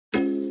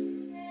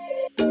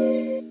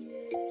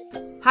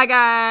Hi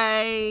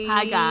guys.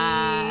 Hi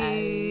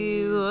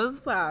guys. What's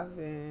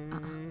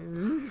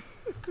poppin'?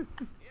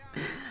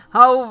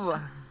 How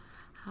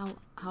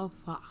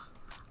far?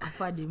 How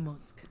far the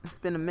mosque? it's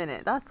been a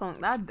minute. That song,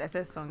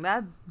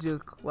 that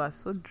joke was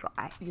so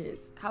dry.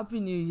 Yes. Happy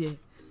New Year.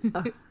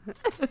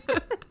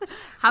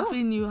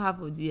 Happy new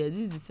half of the year.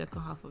 This is the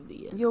second half of the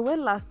year. Yo,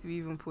 when last we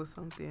even post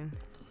something?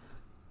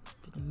 It's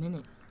been a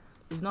minute.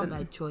 It's not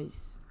by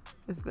choice.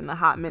 It's been a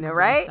hot minute,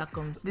 right?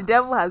 The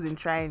devil has been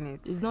trying it.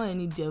 It's not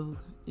any devil.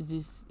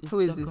 It's who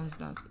is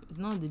circumstance. This? It's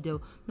not the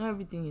devil. Not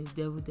everything is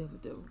devil.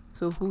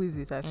 So who is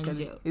it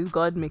actually? Angel. Is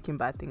God making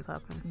bad things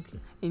happen? Okay.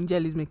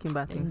 Angel is making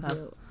bad things happen.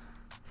 Angel.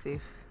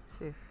 Safe.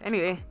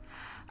 Anyway,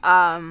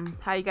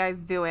 how you guys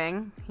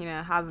doing?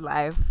 How's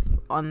life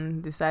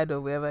on the side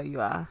of wherever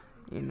you are?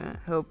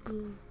 Hope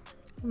I'm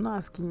not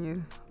asking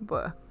you,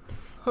 but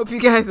hope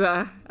you guys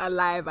are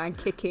alive and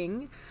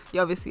kicking. You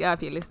obviously are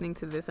if you're listening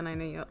to this, and I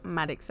know you're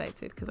mad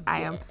excited because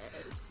I am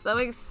so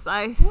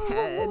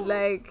excited.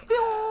 Like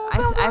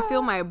I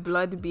feel my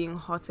blood being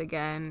hot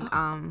again.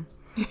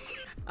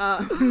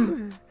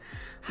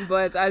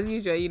 But as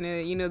usual, you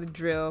know the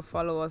drill.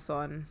 Follow us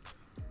on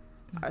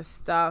our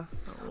stuff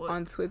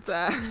on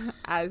Twitter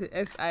at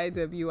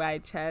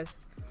SIWI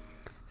Chess.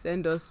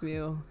 Send us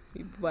mail.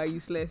 People are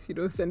useless. You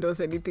don't send us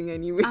anything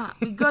anyway.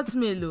 We got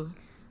mail.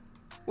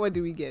 What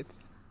do we get?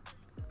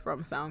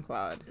 From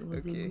SoundCloud. It was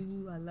Okay.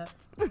 a lot.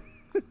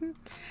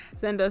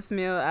 Send us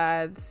mail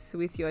at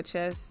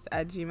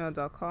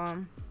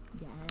withyourchest@gmail.com.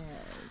 Yes.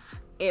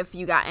 If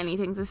you got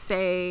anything to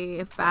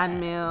say, fan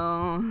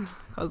mail,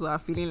 because we're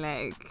feeling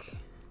like,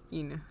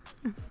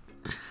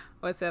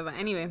 whatever.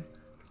 Anyway,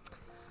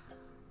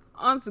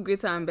 on to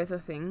greater and better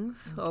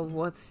things of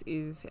what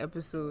is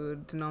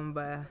episode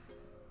number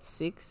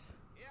 6.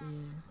 Yeah.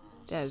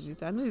 That's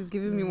it. I know it's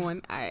giving me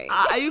one eye.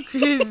 Are you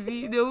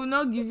crazy? They will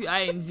not give you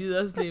eye in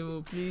Jesus' name.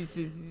 Oh, please.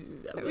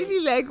 I really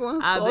like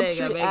one I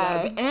sultry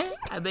eye.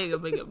 I beg. I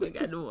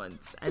don't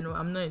want. I know.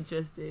 I'm not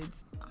interested.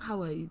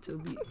 How are you,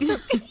 Toby?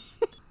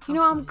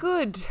 I'm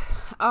good.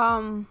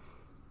 I've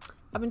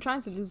been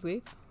trying to lose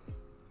weight.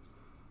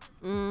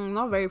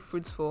 Not very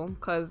fruitful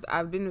because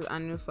I've been with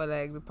Anu for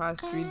like the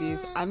past 3 days.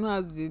 Anu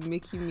has been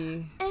making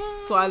me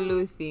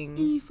swallow things.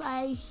 If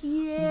I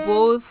hear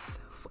Both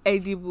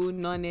edible,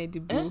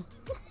 non-edible.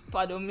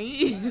 Pardon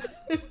me.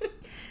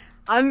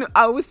 And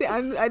I would say,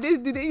 I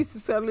didn't do they used to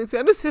swallow it.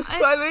 I don't say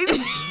swallow it.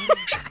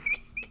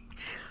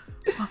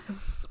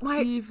 If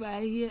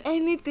I hear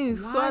Anything,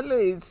 What? swallow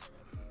it.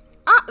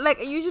 Like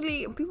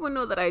usually people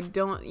know that I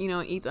don't,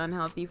 eat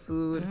unhealthy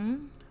food.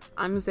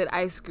 Anu said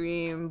ice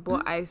cream,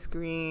 bought ice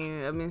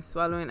cream. I've been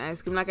swallowing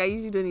ice cream. Like I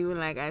usually don't even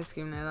like ice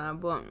cream like that.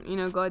 But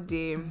God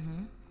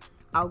damn,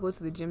 I'll go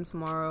to the gym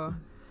tomorrow.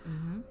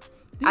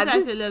 Didn't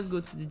I say let's go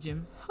to the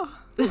gym?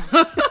 Do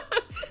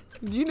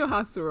you know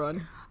how to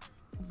run?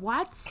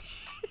 What?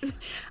 If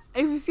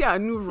you see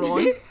Anu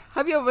run,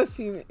 have you ever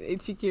seen a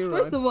chicken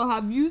run? First of all,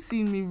 have you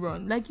seen me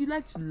run? Like you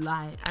like to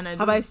lie, and I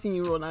Have I seen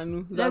you run,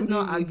 Anu? Let's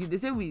not argue. They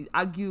say we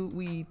argue.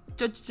 We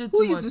church Who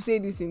too used much. to say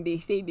this in they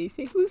say?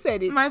 Who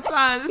said it? My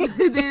fans.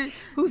 they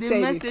Who they said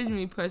it? message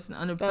me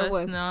on a That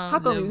was. personal How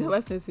come you level.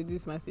 never sent me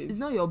this message? It's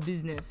not your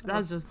business.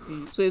 That's just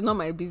the. So it's not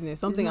my business.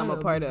 Something it's I'm not a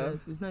your part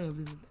business. It's not your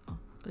business.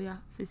 Oh yeah,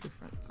 face your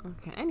front. of.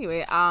 Okay.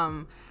 Anyway,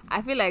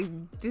 I feel like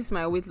this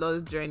my weight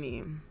loss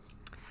journey.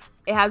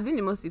 It has been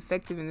the most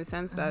effective in the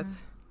sense that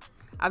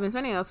I've been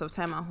spending lots of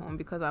time at home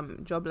because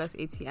I'm jobless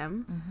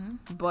ATM.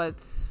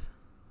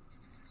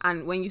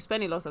 And when you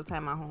spend a lot of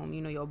time at home,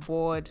 you're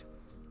bored.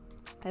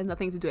 There's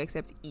nothing to do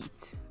except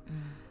eat.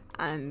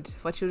 And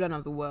for children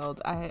of the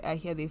world, I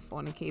hear they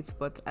fornicate,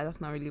 but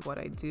that's not really what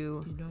I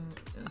do. You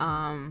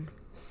don't.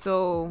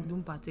 So You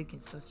don't partake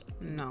in such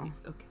activities. No.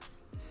 Okay.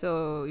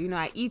 So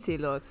I eat a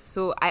lot.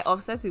 So I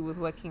offset it with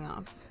working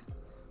out.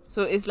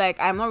 So it's like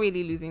I'm not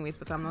really losing weight,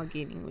 but I'm not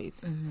gaining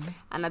weight.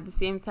 And at the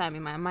same time,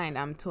 in my mind,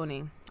 I'm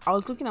toning. I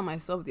was looking at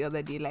myself the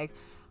other day, like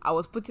I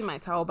was putting my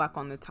towel back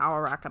on the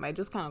towel rack, and I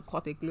just kind of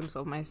caught a glimpse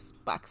of my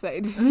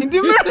backside in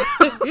the mirror.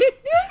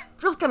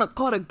 Just kind of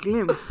caught a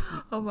glimpse.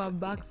 Of my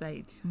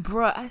backside.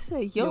 Bruh, I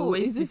said, yo, Your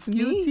waist is this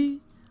guilty? me?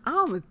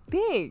 I'm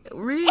thick.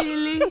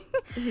 Really?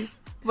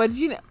 But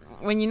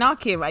when you now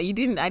came, I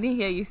didn't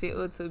hear you say,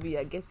 oh, Toby,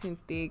 you're getting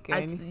thick. Or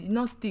anything.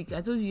 Not thick. I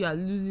told you are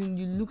losing.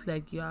 You look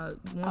like you are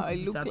want to I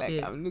look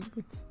disappear. like I'm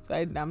looking. So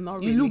I'm not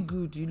really. You look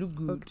good. You look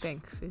good. Oh,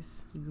 thanks,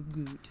 sis. You look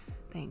good.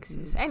 Thanks,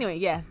 sis. Anyway,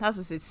 yeah,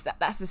 that's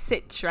the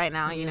sitch right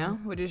now.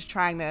 We're just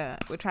trying to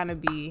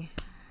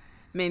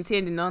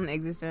maintain the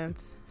non-existent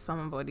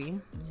somebody.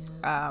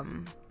 Yeah.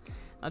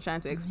 Not trying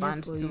to I'm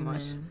expand here for too you,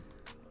 much. man.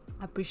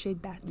 I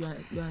appreciate that.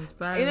 You're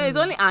inspiring. It's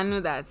only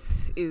Anu that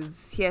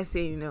is here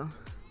saying,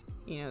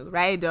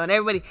 right on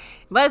everybody.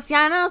 But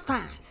you're not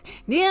fine.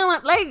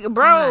 Like,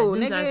 bro,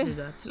 Didn't I say nigga,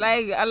 that?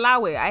 like,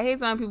 allow it. I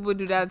hate when people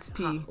do that.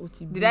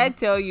 OTB. Did I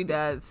tell you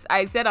that?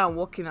 I said I'm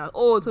working out.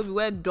 Oh, Toby,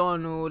 we're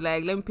done. Oh,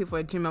 like, let me pay for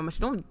a gym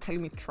membership. Don't tell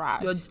me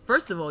trash.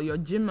 First of all, your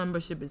gym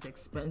membership is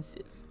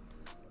expensive.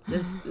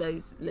 let's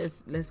relax.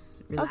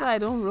 That's why I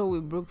don't roll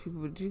with broke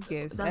people. Do you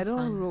guess? That's I don't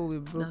fine. roll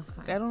with broke. That's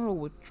fine. I don't roll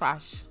with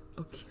trash.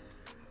 Okay.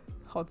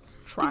 Hot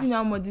trash. You know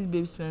how much this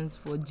babe spends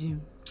for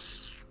gym.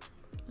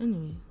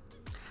 Anyway.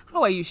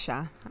 How are you,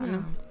 Sha? I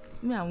know.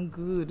 Me, I'm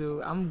good.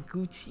 Oh, I'm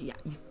Gucci.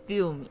 You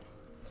feel me?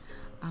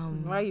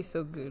 Why are you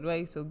so good? Why are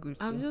you so good?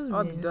 I've just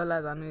all been- the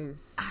dollars I know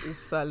is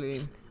swallowing.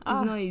 It's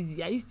not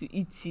easy. I used to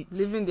eat it.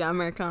 Living the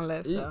American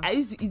life. I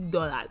used to eat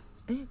dollars.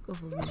 God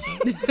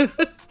forbid.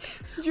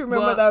 Do you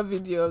remember But- that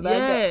video of that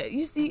Yeah, guy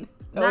you see,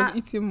 that was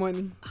eating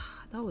money?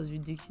 that was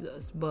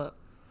ridiculous. But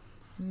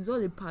it's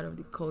all a part of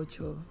the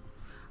culture.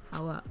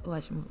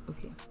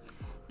 Okay.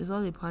 It's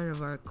all a part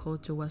of our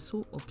culture. We're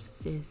so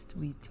obsessed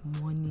with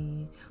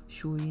money,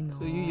 showing off.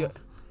 So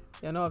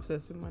you're not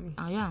obsessed with money.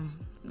 I am.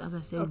 As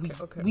I said,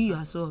 Okay, we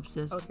are so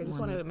obsessed Okay, with just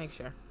money. wanted to make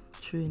sure.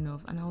 True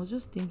enough. And I was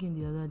just thinking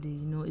the other day,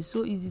 it's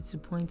so easy to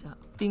point out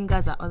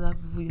fingers at other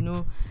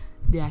people,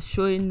 they are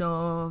showing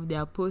off, they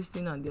are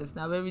posting on their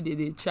snap every day,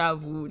 they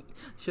travel,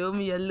 show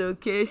me your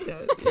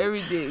location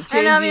every day,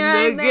 changing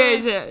right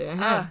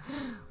location.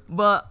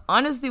 But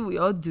honestly, we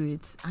all do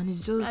it, and it's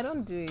just I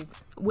don't do it.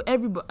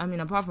 everybody. I mean,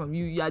 apart from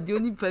you are the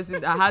only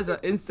person that has an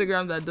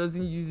Instagram that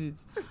doesn't use it.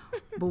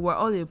 But we're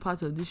all a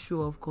part of this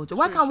show of culture.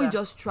 Why can't we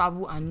just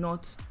travel and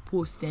not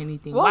post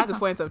anything? What's the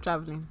point of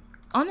traveling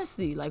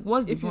Honestly, like,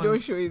 what's the if you point?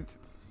 don't show it?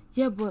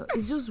 Yeah, but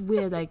it's just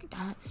weird. Like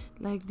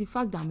the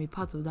fact that I'm a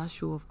part of that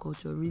show of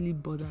culture really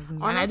bothers me,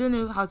 and I don't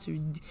know how to.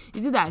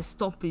 Is it that I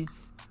stop it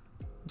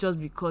just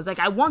because, like,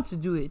 I want to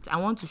do it? I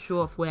want to show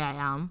off where I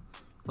am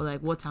or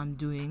like what I'm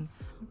doing,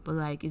 but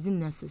like, is it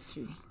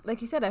necessary? Like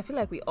you said, I feel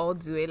like we all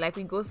do it. Like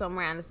we go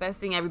somewhere and the first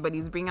thing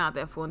everybody's bringing out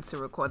their phone to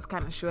record to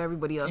kind of show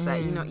everybody else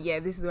that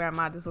this is where I'm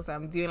at, this is what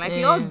I'm doing. Like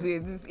we all do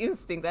it. It's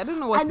instinct. I don't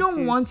know what. I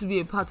don't want to be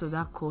a part of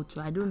that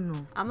culture. I don't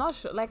know. I'm not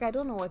sure. Like I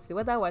don't know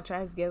whether we're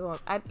trying to get on.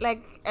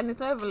 And it's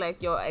not even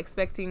like you're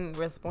expecting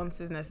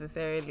responses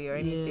necessarily or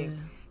anything.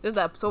 Just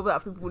that so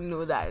that people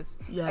know that.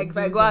 Yeah, like if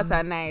I go out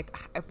at night,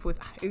 I post.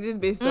 Is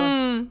it based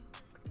on?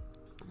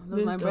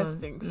 Does my breath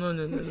stink? No.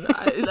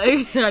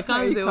 I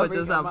can't you say what covering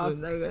just your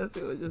happened. I can't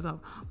say what just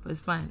happened. But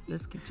it's fine.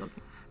 Let's keep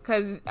talking.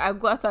 Because I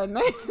go out at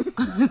night.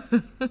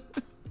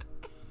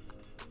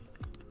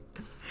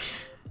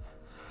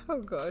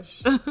 Oh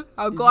gosh.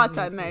 I'll go out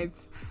at night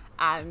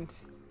and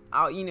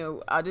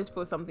I'll just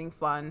post something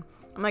fun.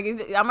 I'm like,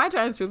 am I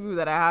trying to show people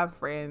that I have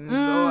friends? Or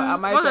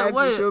am I trying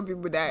to show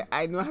people that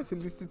I know how to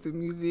listen to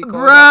music?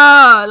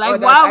 Bruh, like,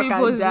 why are we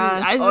posting this?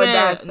 I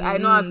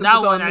know how to that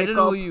put one, on I don't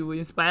know who makeup. you were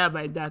inspired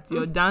by that.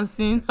 You're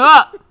dancing.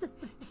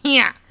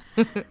 Yeah.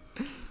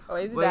 Or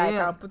is it But that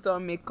yeah. I can put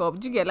on makeup?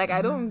 Do you get, like,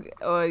 I don't,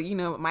 or,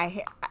 my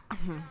hair.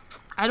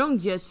 I don't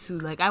get to,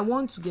 like, I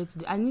want to get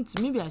to I need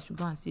to, maybe I should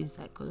go and see a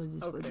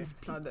psychologist for Okay, this.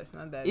 it's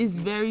not that. It's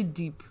very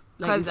deep.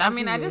 Because,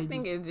 Like, I just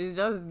think it's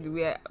just the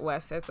way we're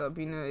set up,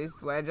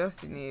 we're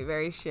just in a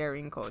very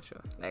sharing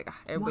culture. Like,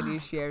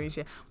 everybody's sharing.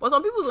 But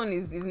some people's own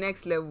is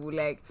next level.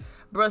 Like,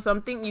 bro,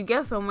 something, you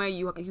get somewhere,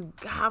 you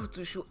have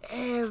to show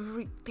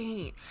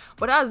everything.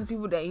 But that's the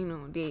people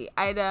that, they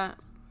either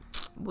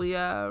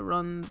booyah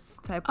runs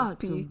type of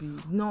people.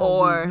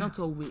 Or not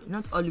always.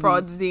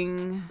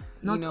 Frauding.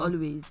 Not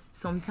always.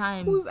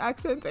 Sometimes. Whose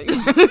accent are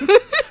you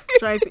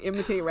trying to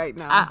imitate right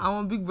now? I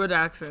want Big Brother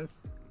accents.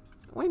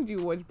 When do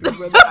you watch Big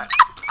Brother?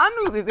 I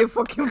know there's a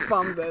fucking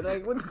farm there.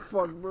 Like, what the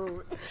fuck, bro?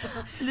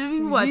 The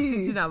people are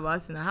teaching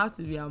about it. I have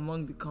to be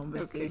among the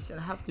conversation.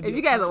 I have to be. If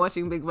you guys are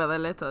watching Big Brother,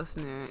 let us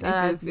know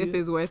if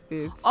it's worth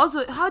it.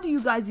 Also, how do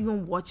you guys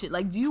even watch it?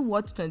 Like, do you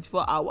watch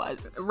 24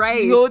 hours?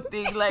 Right. The whole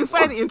thing. Like, to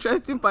find the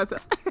interesting part.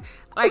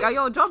 Like, are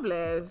you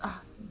jobless?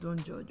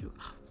 Don't judge you.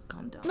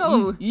 Calm down.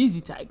 No.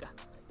 Easy, Tiger.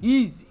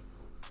 Easy.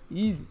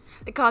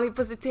 They call it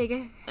pussy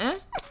tiger. Eh?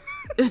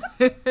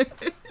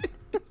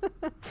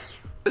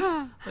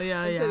 Oh,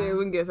 yeah. They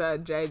wouldn't get our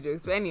dry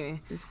jokes. But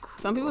anyway, It's cool.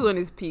 some people on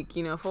his peak,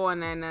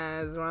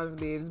 419ers, runs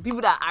babes,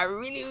 people that are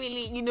really,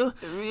 really,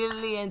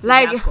 really into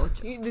like that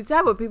culture. the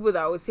type of people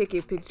that would take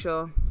a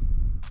picture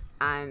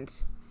and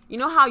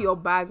how your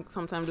bag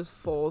sometimes just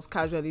falls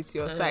casually to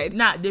your side.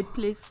 Nah, they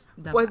place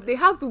that. But they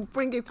have to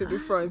bring it to the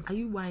front. Are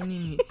you whining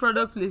me?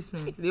 Product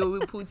placement. They will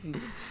put it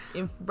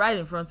right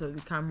in front of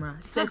the camera.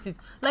 Set it.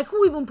 Like,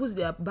 who even puts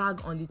their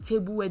bag on the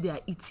table where they are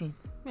eating?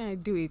 Yeah, I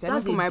do it. I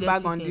That's don't put a my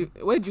bag dirty on thing.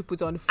 where do you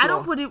put it on the floor? I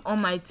don't put it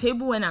on my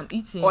table when I'm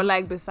eating. Or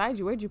like beside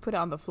you. Where do you put it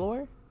on the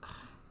floor?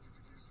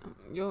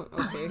 You're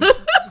okay.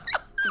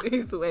 You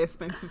used to wear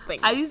expensive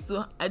things.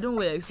 I don't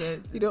wear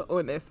expensive. You don't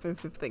own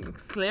expensive things.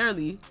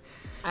 Clearly.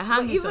 I But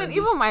hang it on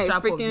even the my strap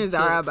of freaking the chair.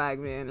 Zara bag,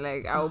 man.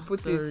 Like I'll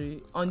put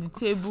it on the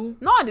table.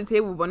 not on the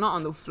table, but not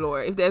on the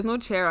floor. If there's no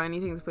chair or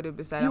anything to put it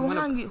beside, You I'm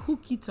gonna. hang it,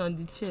 hook it on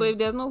the chair. So if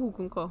there's no hook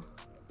and call,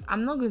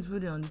 I'm not going to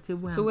put it on the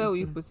table. so where will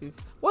you put it?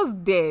 What's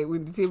there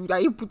with the table? Are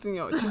you putting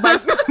your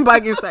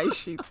bag inside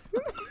shit?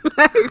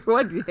 Like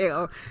what the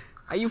hell?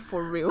 Are you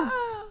for real?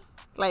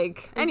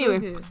 Like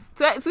anyway,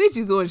 to each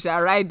his own.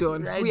 Shall ride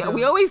on.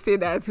 We always say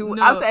that.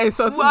 After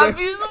insulting them.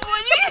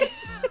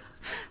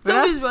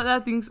 Toby's brother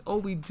thinks all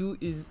we do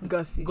is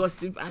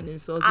gossip and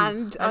insult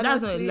and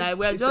that's not a lie.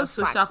 We're just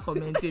social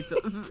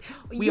commentators.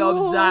 We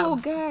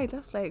observe. Guy,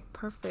 that's like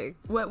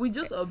perfect. We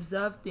just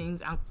observe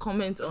things and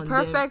comment on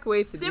perfect them.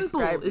 Way to simple.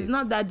 Describe it's it.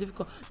 Not that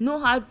difficult. No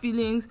hard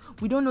feelings.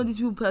 We don't know these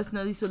people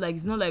personally, so like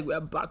it's not like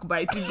we're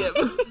backbiting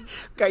them.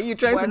 Can you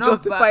trying to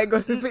justify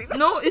gossiping?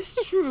 No,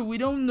 it's true. We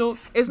don't know.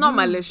 It's not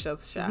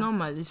malicious, Sha. It's not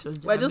malicious.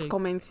 We're just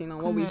commenting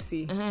on what we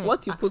see.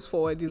 What you put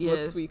forward is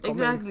what we comment.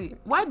 Exactly.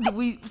 Why do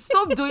we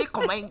stop doing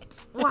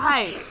comments?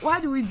 Why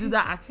do we do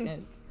that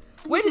accent?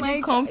 Where did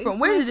it come from?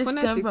 Where did it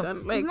stem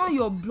from? It's not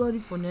your bloody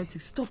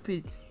phonetics. Stop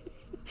it.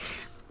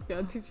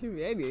 You're teaching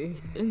me anyway.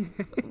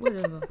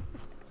 Whatever.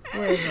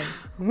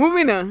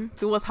 Moving on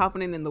to what's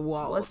happening in the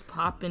world. What's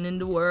popping in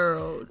the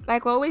world?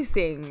 Like we're always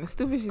saying,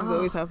 stupid shit is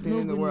always happening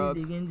in the world.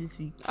 Again this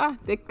week.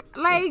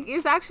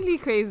 It's actually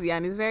crazy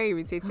and it's very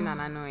irritating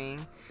and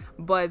annoying.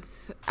 But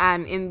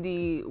and in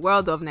the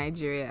world of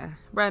Nigeria,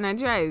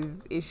 Nigeria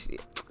is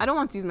I don't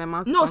want to use my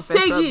mouth. No, say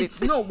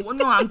it. No,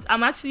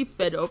 I'm actually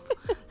fed up.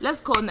 Let's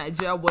call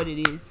Nigeria what it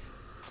is.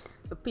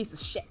 It's a piece of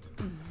shit.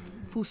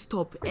 Full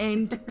stop.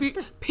 End.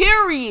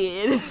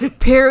 Period.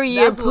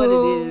 Period. That's what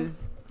it is.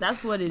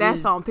 That's what it That's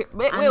is. On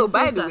wait,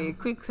 by the way,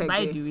 quick segue.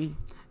 By the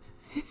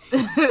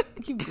way.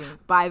 Keep going.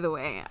 By the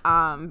way,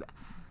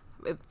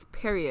 with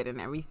period and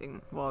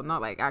everything. Well,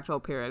 not like actual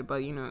period,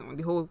 but you know,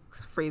 the whole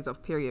phrase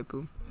of period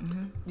poo.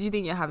 Mm-hmm. Do you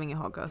think you're having a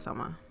hot girl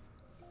summer?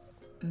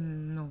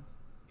 No.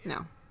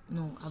 No.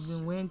 No, I've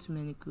been wearing too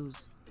many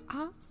clothes.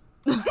 I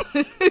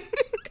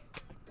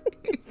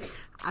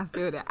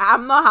feel that.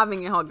 I'm not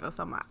having a hot girl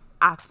summer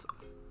at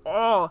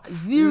all.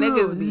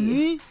 Zero.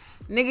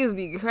 Niggas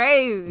be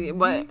crazy,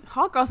 but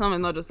hot girl summer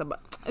is not just about.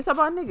 It's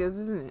about niggas,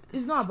 isn't it?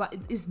 It's not about.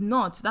 It's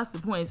not. That's the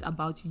point. It's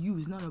about you.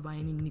 It's not about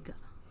any nigga.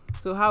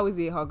 So how is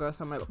it a hot girl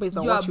summer based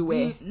on what you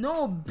wear?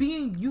 No,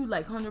 being you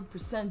like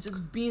 100%.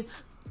 Just being.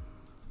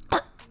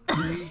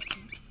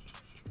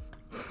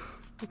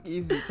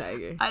 Easy,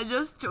 tiger. I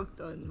just choked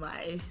on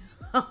my.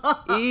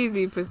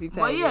 Easy, pussy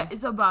tiger. But yeah,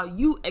 it's about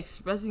you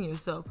expressing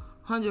yourself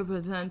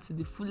 100% to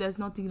the fullest,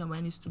 not thinking about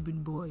any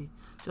stupid boy.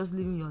 Just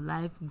living your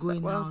life,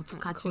 going out,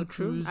 catching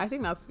cruise. I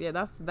think that's what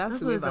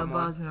it's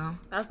about now.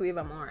 That's the wave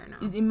I'm on right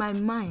now. In my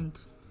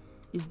mind,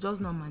 it's just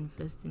not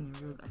manifesting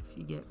in real life.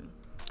 You get me?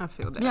 I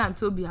feel that. Me and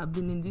Toby have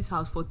been in this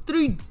house for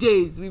 3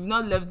 days. We've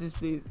not left this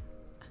place.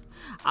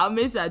 Our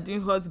mates are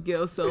doing hot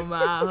girl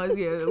summer.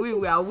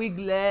 We are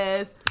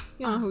wigless.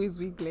 You know who is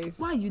wigless?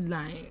 Why are you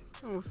lying?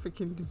 Oh,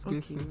 freaking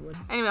disgracing. Okay.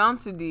 Anyway, on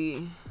to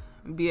the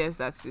BS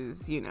that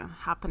is,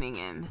 happening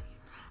in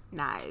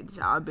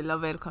Nigeria, our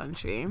beloved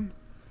country.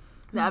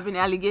 There have been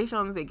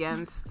allegations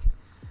against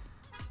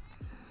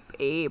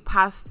a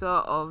pastor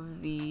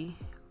of the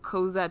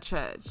Koza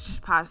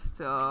Church.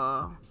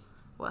 Pastor,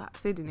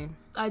 say the name.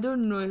 I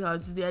don't know how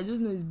to say. I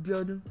just know it's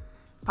Biodun.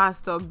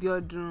 Pastor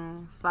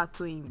Biodun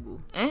Fatoyinbo.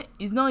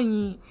 It's not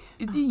Yin.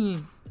 It's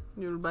Yin.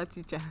 Yoruba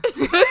teacher.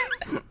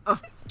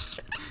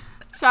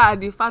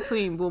 The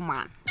Fatoyinbo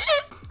man.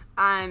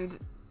 And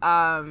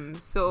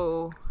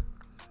so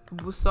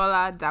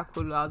Busola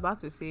Dakolo, I was about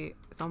to say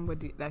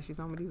that she's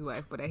somebody's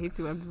wife, but I hate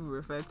it when people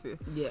refer to.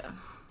 Yeah.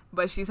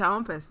 But she's her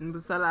own person.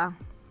 Busola.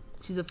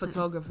 She's a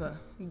photographer.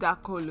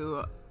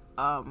 Dakolo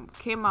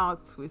came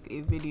out with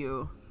a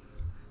video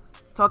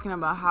talking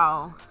about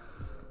how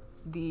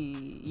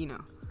the,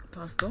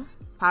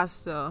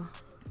 pastor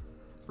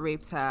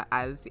raped her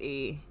as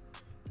a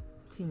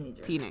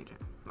teenager.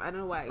 I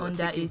don't know why.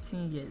 Under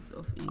 18 years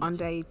of age.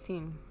 Under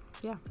 18.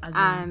 Yeah.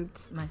 And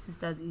my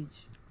sister's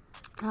age.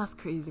 That's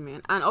crazy,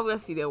 man. And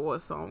obviously there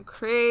was some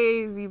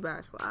crazy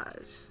backlash.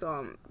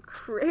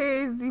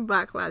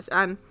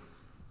 And,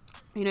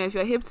 if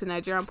you're hip to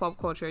Nigerian pop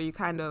culture, you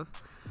kind of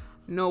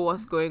know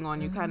what's going on.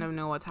 Mm-hmm. You kind of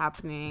know what's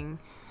happening.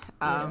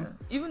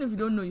 Even if you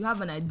don't know, you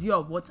have an idea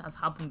of what has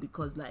happened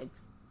because,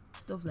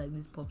 stuff like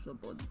this pops up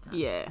all the time.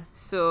 Yeah.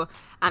 So,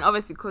 and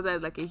obviously Koza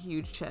is like a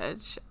huge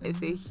church. Mm-hmm.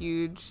 It's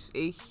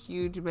a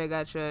huge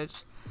mega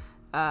church.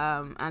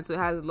 And so it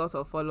has a lot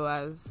of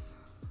followers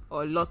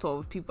or a lot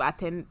of people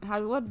attend.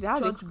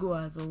 Church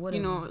goers or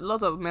whatever. A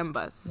lot of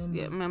members.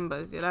 Yeah,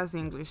 members. Yeah, that's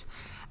English.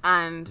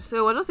 And so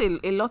it was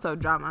just a lot of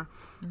drama.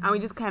 Mm-hmm. And we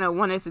just kind of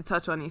wanted to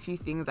touch on a few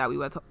things that we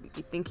were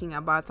thinking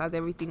about as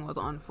everything was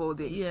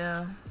unfolding.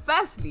 Yeah.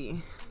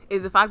 Firstly,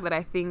 is the fact that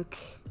I think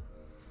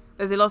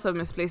there's a lot of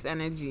misplaced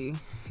energy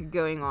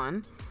going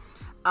on,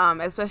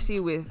 especially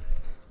with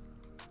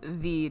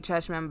the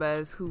church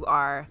members who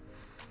are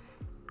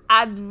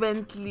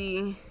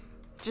adamantly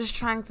just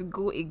trying to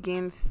go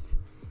against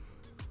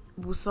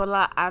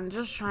Busola and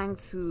just trying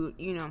to,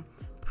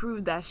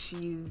 prove that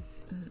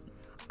she's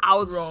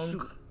out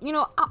wrong.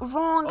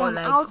 Wrong or and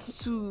out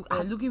to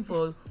looking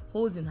for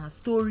holes in her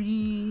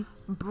story.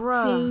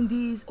 Bruh. Saying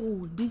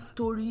this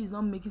story is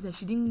not making sense.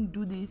 She didn't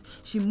do this.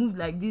 She moved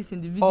like this in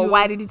the video. Or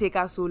why did it take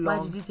her so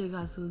long? We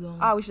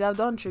should have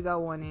done trigger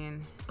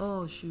warning.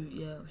 Oh, shoot.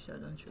 Yeah, we should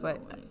have done trigger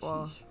warning.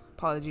 Well,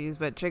 apologies,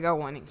 but trigger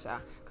warning,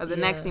 Sha. Because the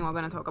next thing we're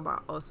going to talk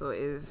about also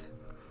is,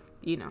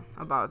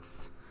 about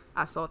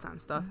assault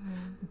and stuff.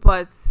 Mm-hmm.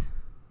 But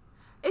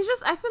It's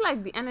just, I feel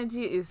like the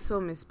energy is so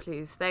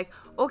misplaced. Like,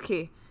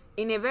 okay,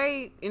 in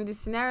the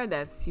scenario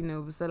that,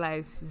 Busola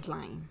is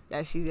lying,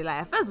 that she's a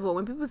liar. First of all,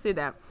 when people say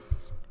that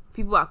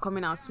people are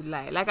coming out to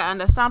lie, like, I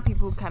understand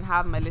people can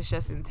have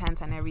malicious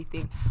intent and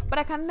everything, but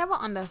I can never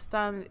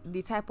understand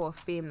the type of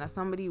fame that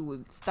somebody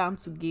would stand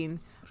to gain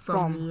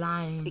from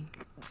lying,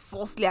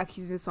 falsely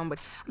accusing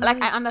somebody.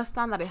 Like, I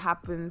understand that it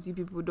happens. You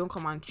people don't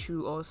come and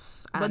chew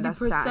us. But the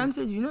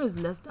percentage, is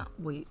less than.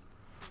 Wait,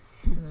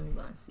 let me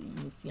go and see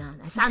Miss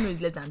Yan. I shall know it's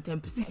less than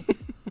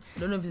 10%. I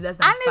don't know if it's less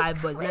than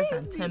 5, but it's less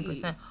than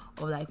 10%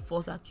 of like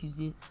false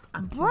accusations.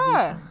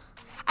 Bruh.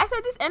 I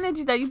said this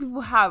energy that you people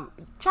have,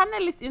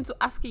 channel it into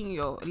asking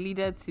your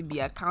leader to be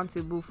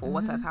accountable for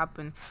what has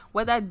happened,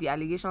 whether the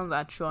allegations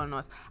are true or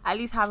not. At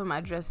least have him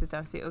address it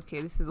and say, okay,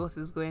 this is what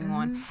is going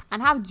on,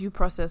 and have due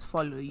process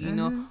follow.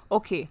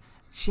 Okay,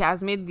 she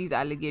has made these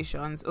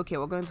allegations. Okay,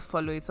 we're going to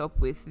follow it up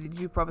with the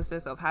due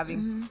process of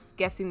having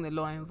getting the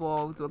law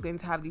involved. We're going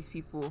to have these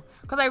people,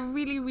 because I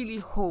really, really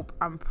hope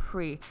and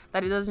pray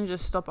that it doesn't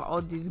just stop at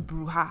all this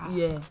brouhaha.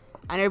 Yeah.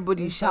 And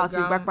everybody's shouting,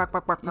 back.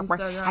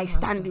 I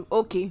stand you.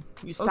 Okay,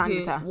 you stand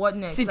with her. What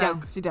next? Sit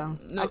down.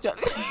 No.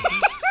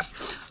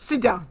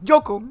 Sit down.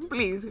 Joko,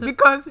 please.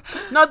 Because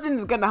nothing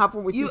is going to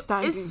happen with you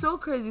standing. It's so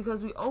crazy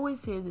because we always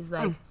say this,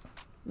 like,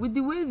 with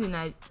the way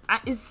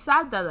it's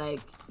sad that,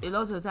 like, a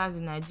lot of times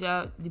in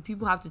Nigeria, the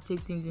people have to take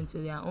things into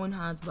their own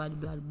hands, blah,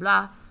 blah,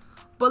 blah.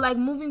 But, like,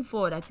 moving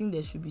forward, I think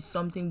there should be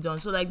something done.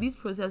 So, like, these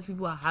process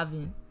people are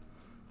having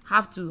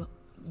have to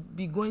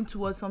be going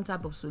towards some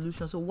type of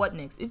solution. So what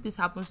next? If this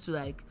happens to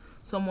like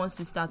someone's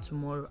sister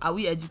tomorrow, are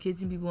we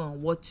educating people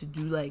on what to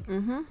do? Like,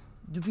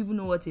 do people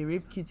know what a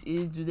rape kit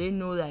is? Do they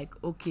know, like,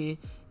 okay,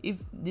 if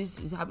this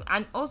is happening?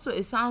 And also,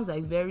 it sounds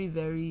like very,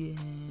 very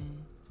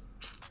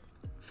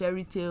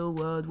fairy tale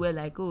world where,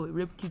 like, oh,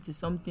 rape kit is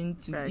something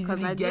to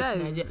easily get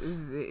to Nigeria.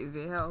 Is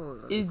a hell.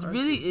 It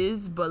really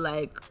is, but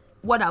like,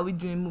 what are we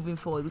doing moving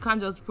forward? We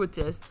can't just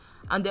protest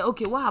and then,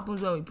 okay, what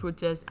happens when we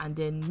protest and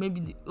then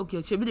maybe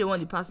maybe they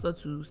want the pastor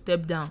to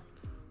step down.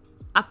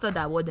 After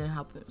that, what then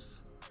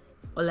happens?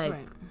 Or like,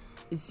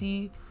 is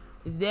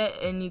there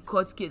any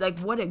court case? Like,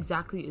 what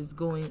exactly is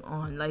going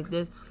on? Like,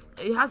 it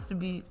has to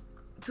be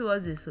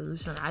towards a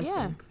solution, I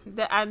think.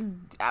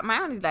 And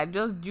my own is that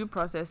just due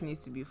process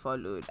needs to be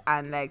followed,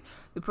 and like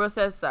the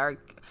protests I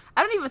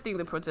don't even think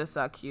the protests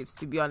are cute,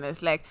 to be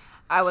honest. Like,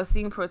 I was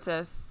seeing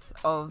protests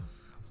of,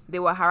 they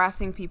were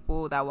harassing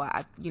people that were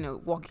at,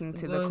 walking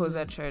to the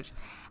Koza church,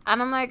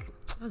 and I'm like,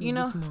 that's a bit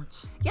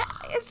much. Yeah,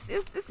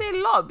 it's a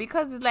lot,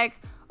 because it's like,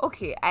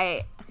 okay,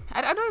 I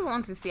don't even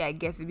want to say I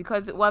get it,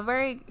 because we're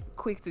very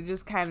quick to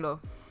just kind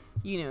of,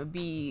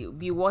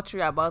 be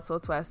watery about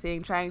what we're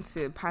saying, trying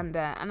to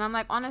pander, and I'm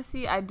like,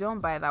 honestly, I don't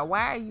buy that.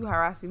 Why are you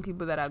harassing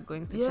people that are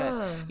going to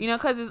church?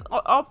 Because it's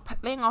all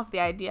playing off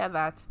the idea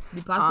that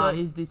the pastor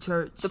is the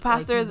church. The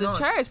pastor is the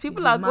church.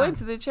 People are going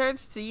to the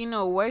church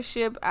to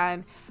worship,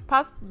 and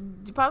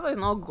the pastor is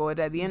not God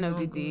at the end of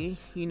the day.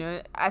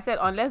 I said,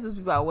 unless those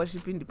people are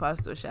worshiping the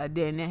pastor,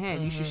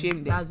 then you should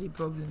shame them. That's the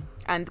problem.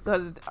 And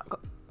because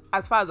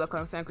as far as we're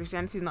concerned,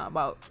 Christianity is not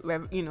about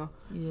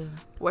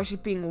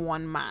worshiping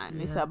one man.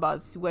 It's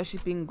about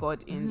worshiping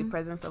God in the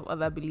presence of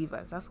other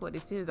believers. That's what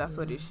it is. That's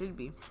what it should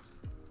be.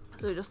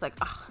 So just like,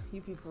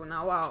 you people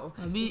now, wow.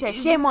 He said,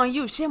 shame on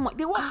you, shame on.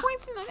 They were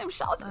pointing at them,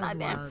 shouting at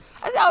them. Wild.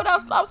 I said, I would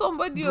have slapped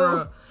somebody.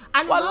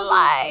 And what a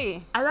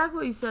lie. I like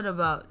what you said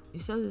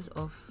this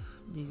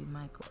off the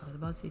mic. I was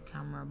about to say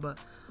camera, but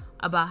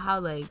about how,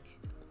 like,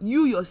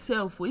 you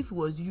yourself, or if it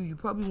was you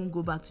probably won't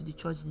go back to the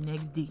church the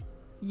next day.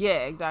 Yeah,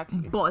 exactly.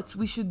 But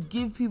we should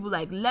give people,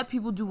 like, let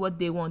people do what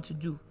they want to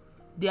do.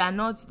 They are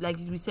not, like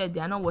we said, they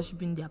are not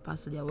worshiping their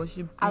pastor. They are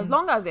worshiping as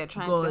long as they're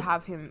trying God. To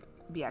have him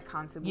be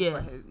accountable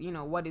for his,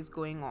 what is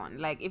going on.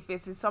 Like, if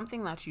it is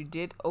something that you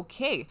did,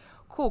 okay,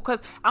 cool.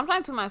 Because I'm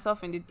trying to put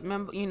myself in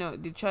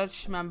the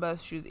church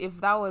members' shoes.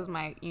 If that was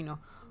my,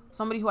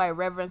 somebody who I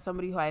reverence,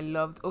 somebody who I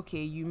loved,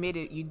 okay,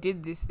 you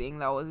did this thing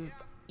that was,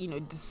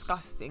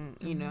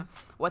 disgusting,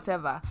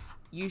 whatever.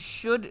 You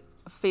should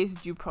face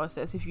due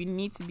process. If you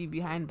need to be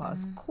behind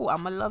bars, cool,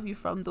 I'm gonna love you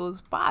from those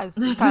bars.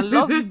 You can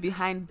love you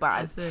behind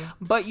bars,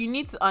 but you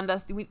need to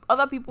understand with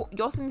other people.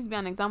 You also need to be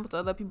an example to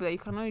other people that you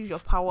cannot use your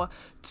power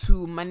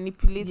to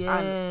manipulate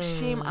and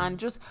shame and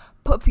just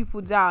put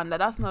people down.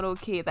 That's not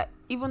okay. That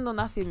even though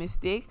that's a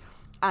mistake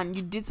and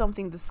you did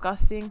something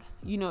disgusting,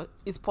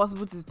 it's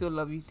possible to still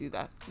love you to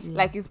that.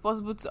 Like, it's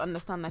possible to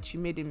understand that you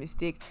made a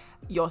mistake.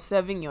 You're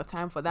serving your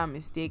time for that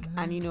mistake,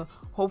 and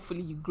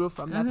hopefully you grow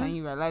from that and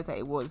you realize that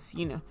it was,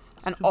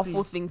 an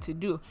awful thing to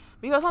do.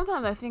 Because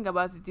sometimes I think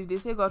about it, if they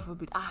say, God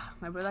forbid,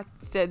 my brother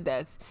said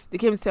that, they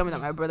came to tell me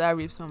that my brother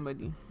raped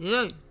somebody.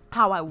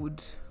 How I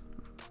would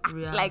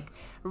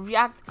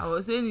react. I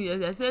was saying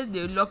yes. I said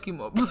they lock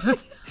him up,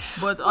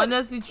 but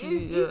honestly, it's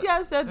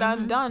easier said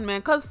than done, man.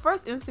 Because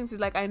first instinct is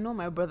like, I know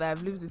my brother.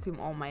 I've lived with him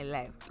all my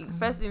life.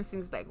 First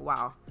instinct is like,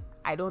 wow,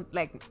 I don't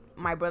like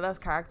my brother's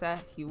character.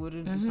 He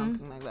wouldn't do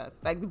something like that.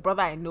 Like, the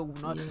brother I know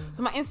will not.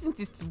 So my instinct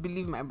is to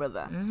believe my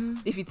brother.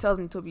 If he tells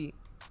me, Toby,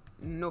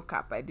 no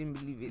cap, I didn't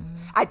believe it.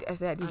 Mm. I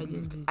said I didn't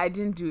believe do it. it. I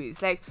didn't do it.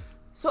 It's like,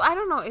 so I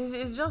don't know.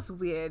 It's just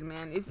weird,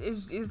 man. It's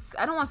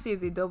I don't want to say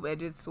it's a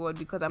double-edged sword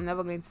because I'm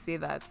never going to say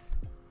that.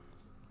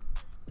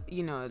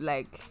 You know,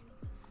 like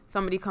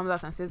somebody comes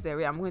out and says they're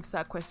real, I'm going to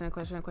start questioning,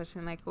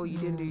 like, oh, you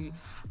didn't do it.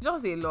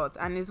 Just a lot,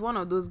 and it's one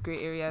of those gray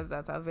areas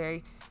that are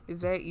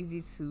it's very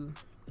easy to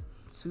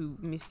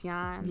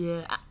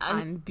misyan,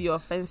 and be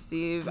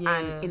offensive,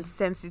 and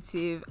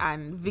insensitive,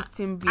 and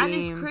victim blame. And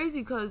it's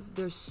crazy because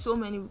there's so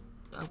many.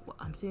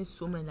 I'm saying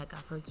so many, like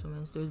I've heard so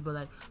many stories, but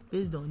like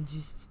based on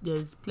gist,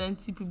 there's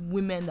plenty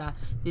women that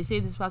they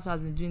say this pastor has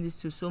been doing this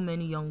to so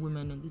many young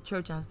women in the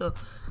church and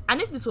stuff. And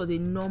if this was a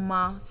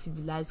normal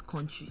civilized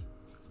country,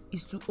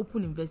 is to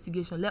open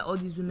investigation, let all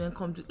these women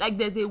come to, like,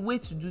 there's a way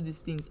to do these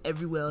things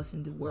everywhere else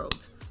in the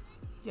world.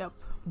 Yep.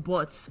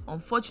 But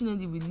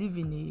unfortunately, we live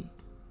in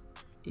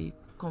a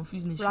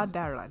confused nation.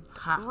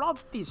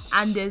 Rubbish.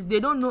 And they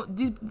don't know.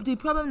 The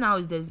problem now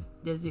is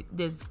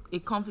there's a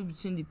conflict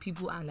between the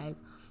people and like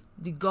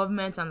the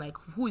government, and like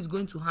who is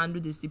going to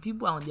handle this. The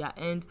people are on their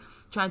end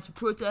trying to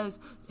protest,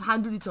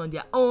 handle it on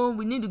their own.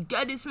 We need to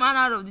get this man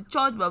out of the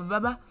church, blah blah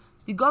blah.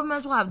 The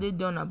government, what have they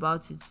done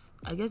about it?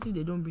 I guess if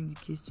they don't bring the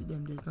case to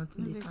them, there's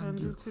nothing they can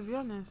do. To be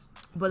honest.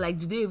 But like,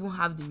 do they even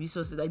have the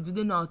resources? Like, do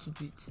they know how to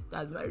do it?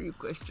 That's my real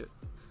question.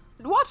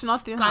 Watch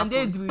nothing. Can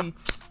they do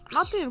it?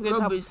 Nothing is going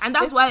to happen. And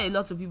that's why a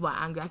lot of people are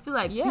angry. I feel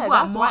like people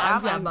are more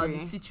angry about the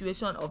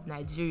situation of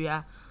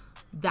Nigeria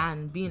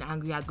than being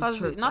angry at the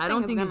church. I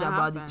don't think it's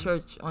about the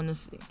church,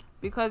 honestly.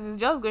 Because it's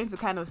just going to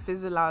kind of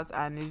fizzle out,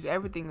 and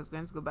everything is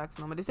going to go back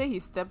to normal. They say he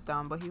stepped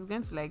down, but he's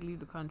going to like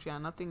leave the country,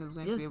 and nothing is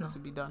going to be able to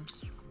be done.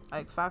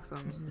 Like, facts on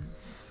it.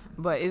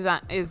 But it's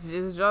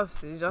just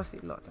a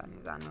lot, and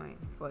it's annoying.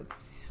 But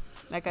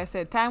like I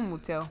said, time will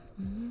tell.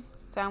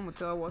 Time will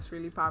tell what's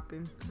really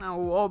popping, and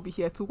we'll all be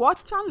here to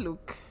watch and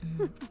look.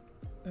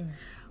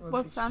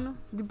 But Sanu,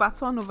 the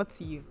baton over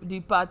to you. The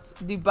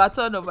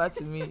baton over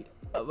to me.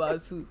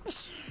 About who?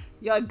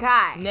 Your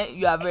guy.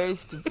 You are very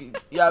stupid.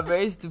 You are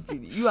very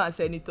stupid. You and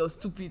Senator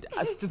stupid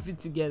are stupid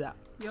together.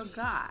 Your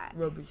guy.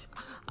 Rubbish.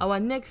 Our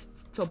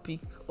next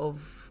topic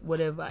of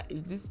whatever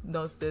is this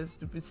nonsense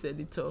stupid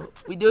senator.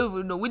 We don't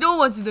even know. We don't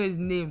want to know his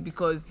name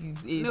because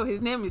his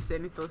name is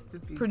Senator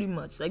Stupid. Pretty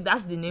much. Like,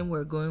 that's the name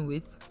we're going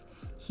with.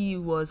 He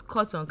was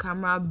caught on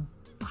camera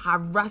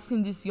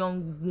harassing this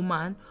young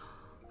woman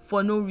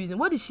for no reason.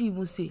 What did she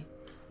even say?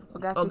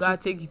 Oga,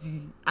 take it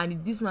easy.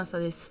 And this man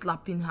started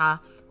slapping her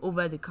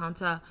over the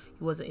counter.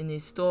 He was in a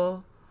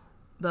store.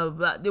 Blah, blah,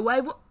 blah. They were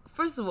even,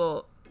 first of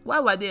all, why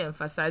were they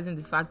emphasizing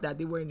the fact that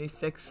they were in a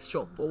sex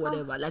shop or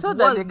whatever? Like, so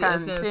what's the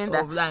essence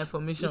of that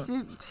information? You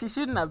see, she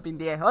shouldn't have been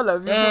there. All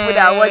of you people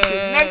that are watching,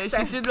 next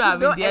time, she shouldn't have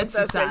been there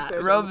to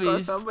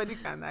rubbish. Somebody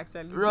can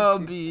actually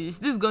rubbish.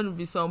 This is going to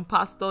be some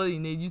pastor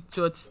in a youth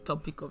church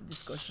topic of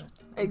discussion.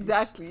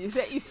 Exactly. You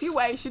see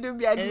why you shouldn't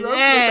be at the wrong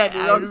place at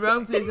the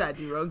wrong place at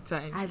the wrong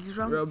time. At the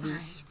wrong rubbish.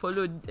 time.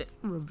 Followed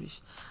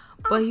rubbish.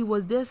 But he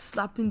was there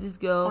slapping this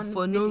girl on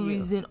for no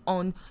reason.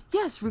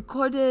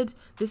 Recorded.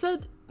 They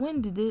said,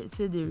 when did they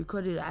say they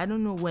recorded it? I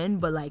don't know when,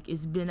 but like,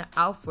 it's been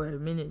out for a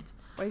minute.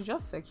 But it's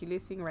just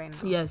circulating right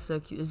now. Yes,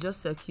 it's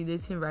just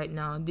circulating right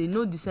now. They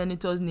know the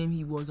senator's name.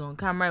 He was on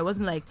camera. It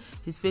wasn't like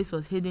his face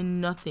was hidden,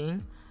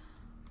 nothing.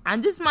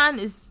 And this man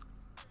is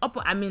up.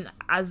 I mean,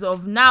 as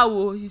of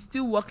now, he's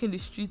still walking the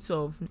streets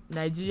of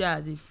Nigeria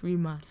as a free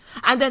man.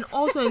 And then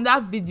also in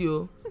that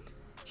video,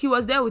 he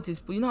was there with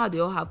his, you know how they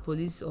all have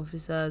police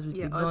officers with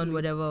the gun,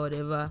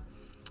 whatever.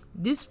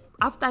 This,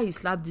 after he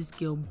slapped this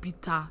girl,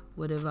 beat her,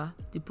 whatever,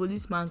 the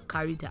policeman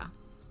carried her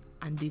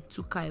and they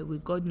took her away.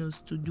 God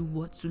knows to do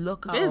what? To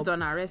lock her Based up.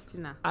 on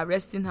arresting her.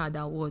 Arresting her,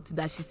 that what?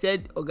 That she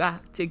said, Oga,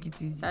 take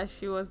it easy. That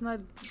she was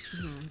not...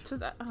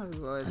 oh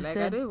God, I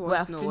don't even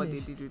want to know what they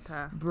did with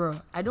her.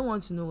 Bro, I don't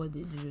want to know what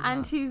they did with her.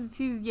 And his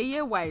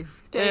yeye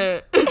wife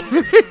said,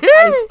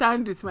 I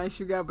stand with my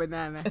sugar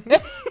banana.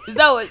 Is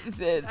that what he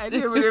said? I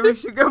didn't remember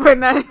sugar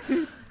banana.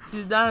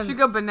 She's done.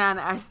 Sugar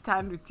banana, I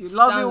stand with you.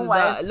 Loving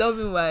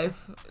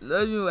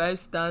wife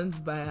stands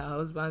by her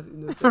husband's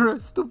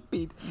innocence.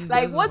 Stupid.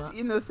 Like, what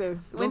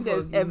innocence when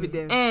there's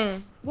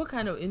evidence? What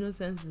kind of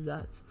innocence is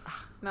that?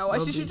 Now,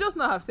 she should just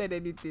not have said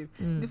anything.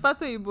 The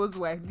Fato Ibo's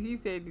wife, did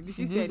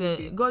she say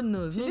anything? God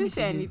knows. She didn't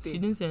say anything. She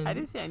didn't say anything. I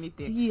didn't say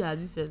anything. He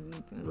hasn't said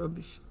anything.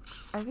 Rubbish.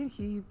 I think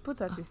he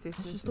put out his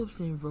statement. I should stop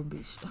saying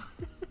rubbish.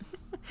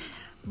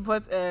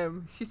 But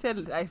she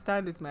said, I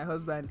stand with my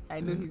husband. I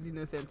know he's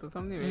innocent or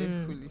something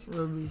really foolish.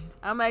 Rubbish.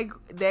 I'm like,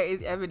 there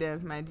is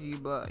evidence, my G,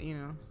 but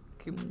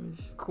keep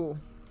cool.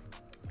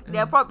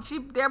 They're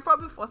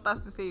probably forced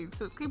us to say it.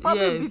 So he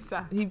probably beat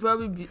her. He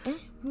probably beat.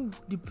 Who?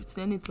 The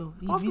senator.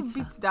 He beats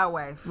her. That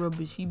wife.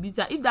 Rubbish. He beats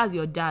her. If that's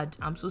your dad,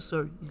 I'm so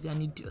sorry. He's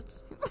an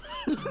idiot.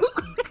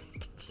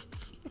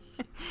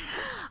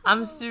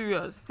 I'm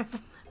serious.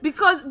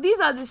 Because these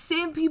are the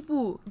same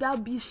people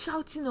that be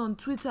shouting on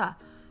Twitter.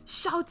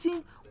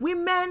 Shouting,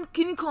 women,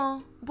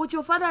 kinikon, but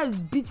your father is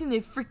beating a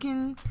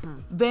freaking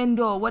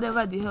vendor or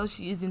whatever the hell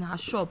she is in her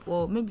shop,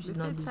 or maybe she's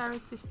not doing.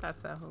 Charity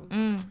starts at home.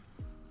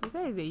 You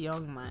say he's a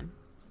young man.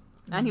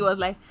 And he was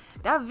like,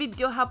 that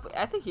video happened.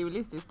 I think he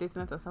released a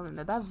statement or something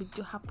that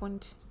video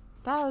happened.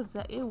 That was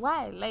a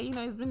while. Like,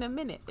 it's been a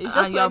minute. It's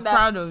just And you're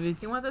proud of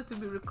it. He wanted to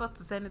be recalled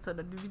to senator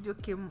that the video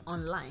came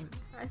online.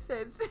 I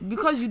said,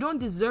 because you don't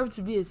deserve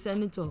to be a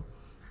senator.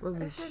 I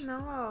Rubbish. said,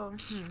 no.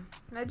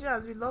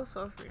 Nigerians, we love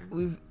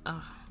suffering.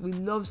 We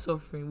love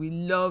suffering. We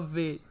love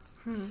it.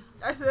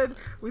 I said,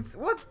 with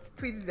what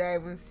tweets did I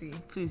even see?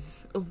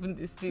 Please open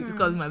this tweet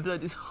because my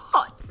blood is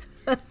hot.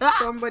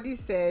 Somebody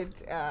said,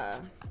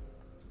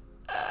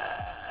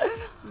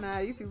 nah,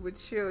 you people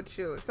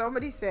chill.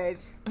 Somebody said,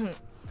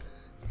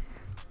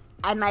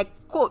 and I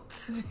quote,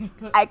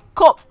 they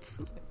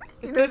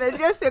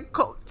just say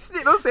quote.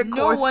 They don't say quote.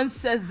 No one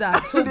says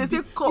that. They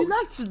say quote. You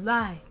like to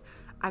lie.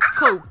 I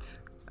quote.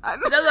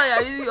 That's why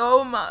you're using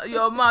your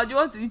mouth. You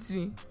want to eat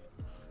me?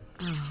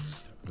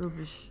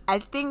 Rubbish. I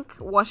think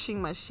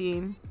washing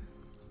machine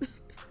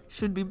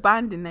should be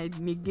banned in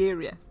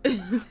Nigeria.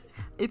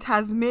 It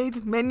has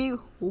made many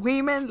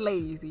women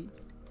lazy.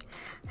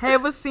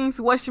 Ever since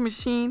washing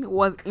machine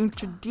was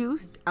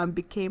introduced and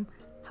became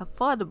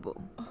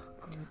affordable,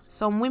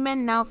 some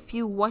women now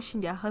feel washing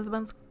their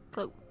husband's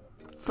clothes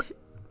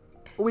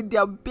with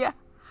their bare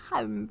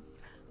hands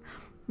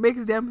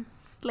makes them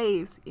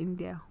slaves in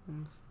their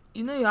homes.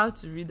 You know you have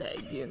to read that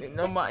again in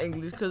normal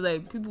English because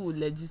people would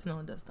legit not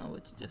understand what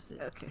you just said.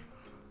 Okay.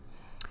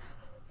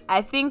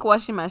 I think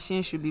washing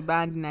machine should be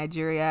banned in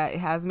Nigeria. It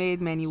has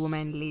made many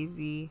women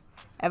lazy.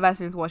 Ever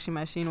since washing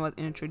machine was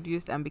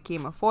introduced and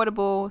became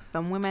affordable,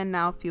 some women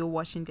now feel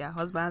washing their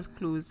husband's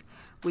clothes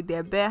with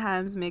their bare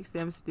hands makes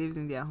them slaves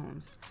in their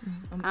homes.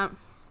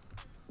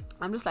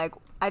 I'm just like,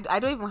 I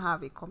don't even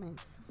have a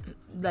comment.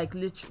 Like,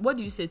 literally, what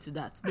do you say to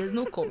that? There's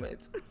no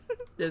comment.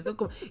 There's no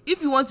comment.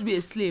 If you want to be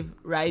a slave,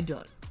 ride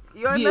on.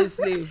 Be a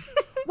slave.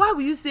 Why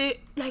would you say,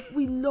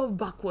 we love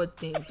backward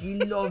things? We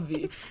love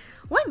it.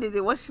 When did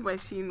the washing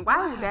machine?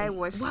 Why would I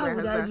wash? Why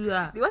would I do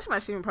that? The washing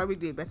machine will probably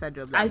do a better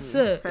job. I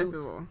swear. First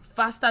of all,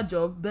 faster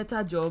job,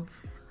 better job.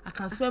 I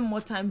can spend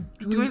more time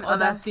doing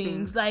other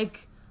things.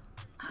 Like,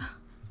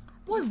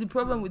 what's the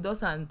problem with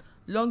us and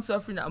long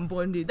suffering and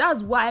bondage?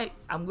 That's why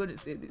I'm going to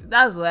say this.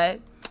 That's why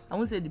I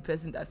won't say the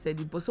person that said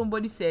it, but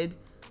somebody said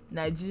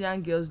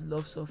Nigerian girls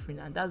love suffering,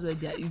 and that's why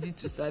they are easy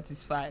to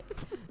satisfy.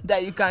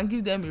 That you can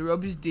give them a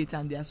rubbish date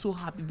and they are so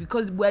happy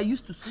because we're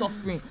used to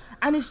suffering,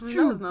 and it's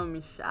true. That's not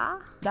me, Sha.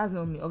 That's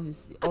not me,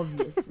 obviously.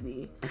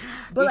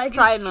 But it's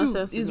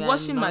true. It's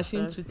washing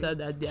machine Twitter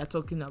that they are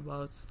talking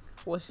about.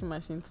 Washing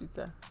machine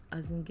Twitter,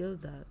 as in girls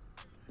that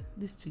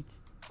this tweet.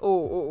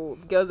 Oh,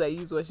 girls that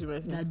use washing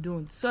machine. That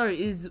don't. Sorry,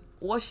 it's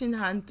washing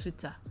hand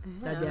Twitter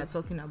that they are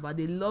talking about.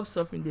 They love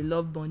suffering. They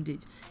love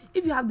bondage.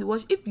 If you have the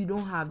wash, if you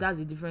don't have, that's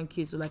a different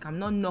case. So I'm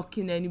not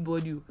knocking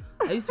anybody.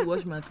 I used to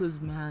wash my clothes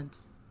with my hand.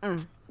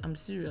 I'm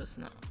serious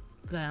now.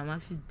 Guy, I'm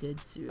actually dead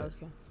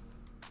serious. Okay.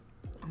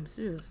 I'm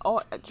serious.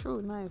 Oh,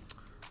 true, nice.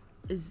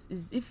 Is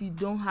if you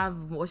don't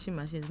have washing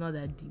machine, it's not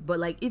that deep.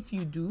 But if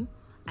you do,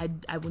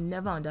 I would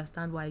never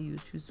understand why you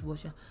choose to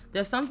wash your.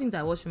 There's some things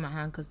I wash with my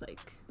hand because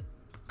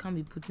can't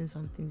be putting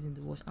some things in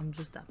the wash. I'm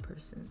just that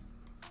person.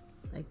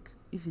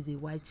 If it's a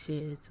white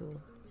shirt or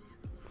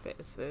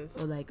first.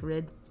 Or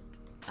red,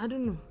 I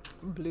don't know,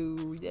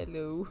 blue,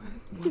 yellow.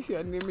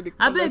 Your name in the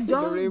I beg,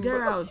 don't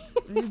get out.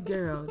 Leave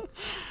get out.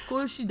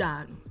 Cool she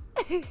down.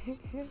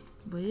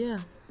 But yeah.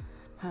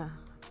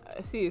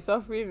 See,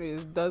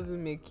 suffering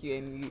doesn't make you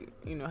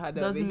any,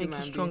 harder. Doesn't make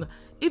you stronger.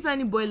 If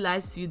any boy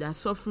lies to you that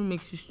suffering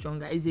makes you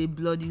stronger, it's a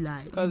bloody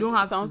lie. You don't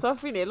have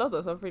suffering. A lot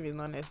of suffering is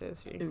not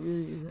necessary. It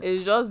really is.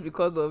 It's just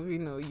because of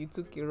you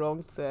took a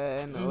wrong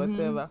turn or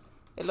whatever.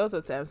 A lot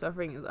of times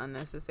suffering is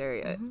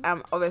unnecessary.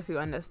 Obviously,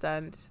 we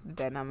understand the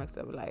dynamics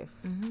of life.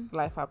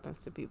 Life happens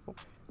to people.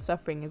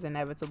 Suffering is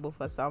inevitable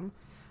for some,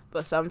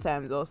 but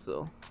sometimes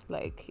also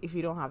if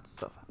you don't have to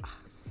suffer.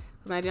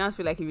 Nigerians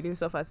feel like if you didn't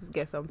suffer to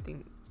get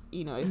something,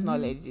 it's not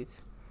legit.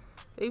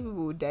 People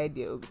will die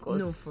there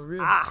because no, for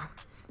real.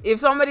 If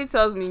somebody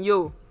tells me,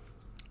 yo,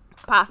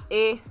 path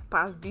A,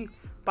 path B,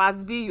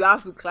 you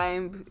have to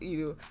climb,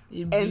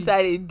 enter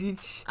a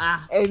ditch,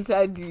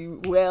 enter the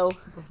well,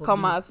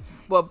 come out.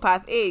 But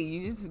path A,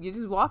 you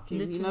just walk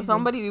in.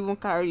 Somebody will even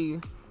carry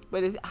you.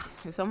 But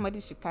if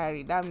somebody should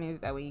carry, that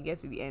means that when you get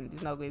to the end,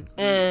 it's not going to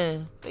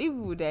be. So people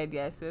will die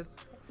there, I swear.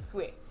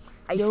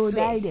 I swear.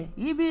 Die there.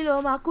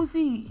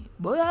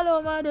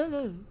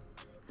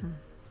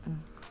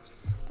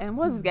 And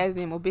what's this guy's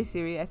name?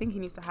 Obesiri. I think he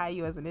needs to hire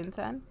you as an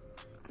intern.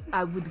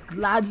 I would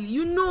gladly.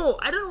 I don't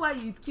know why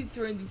you keep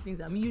throwing these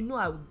things at me.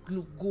 I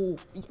would go.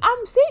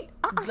 I'm saying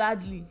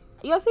gladly.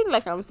 You're saying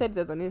I'm saying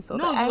that an insult.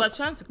 No, you are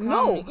trying to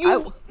calm me.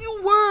 You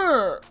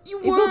were. Is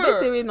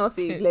Obesiri not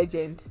a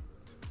legend?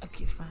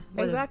 Okay, fine.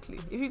 Exactly.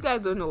 If you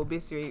guys don't know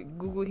Obesiri,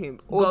 Google him.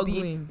 Google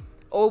him.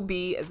 OB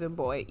as in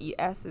boy,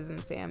 ES as in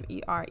Sam,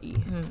 ERE.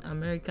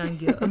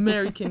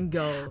 American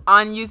girl.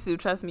 On YouTube,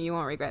 trust me, you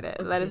won't regret it.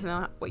 Okay. Let us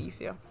know what you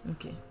feel.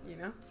 Okay.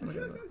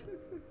 Whatever.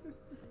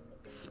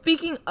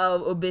 Speaking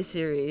of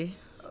Obesiri,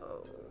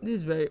 this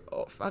is very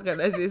off. How can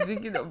I say?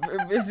 Speaking of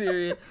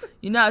Obesiri,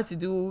 you know how to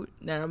do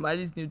Naira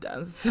Marley's new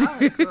dance.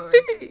 Oh, God.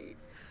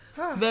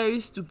 Very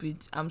stupid.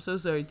 I'm so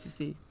sorry to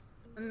say.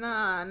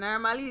 Nah, Naira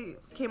Marley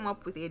came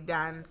up with a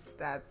dance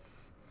that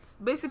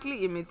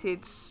basically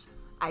imitates,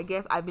 I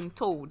guess I've been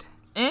told,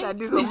 that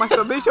this is what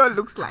masturbation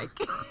looks like.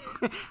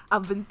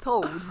 I've been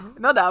told.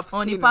 Not that I've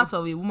On seen the part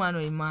of a woman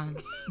or a man.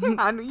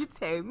 I know, you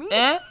tell me.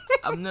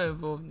 I'm not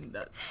involved in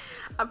that.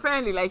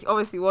 Apparently, like,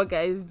 obviously what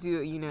guys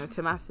do, you know,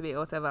 to masturbate or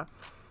whatever.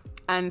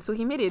 And so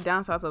he made a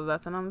dance out of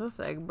that, and I'm just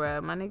like,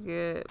 bruh, my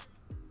nigga.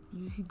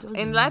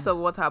 In light of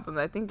what happened,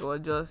 I think it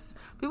was just,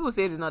 people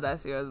say it's not that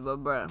serious,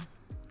 but bruh,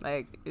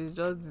 like, it's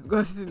just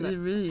disgusting. It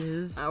really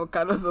is. I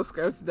cannot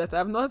subscribe to that.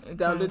 I've not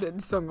downloaded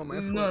the song on my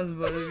phone. Not,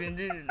 but we've been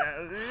doing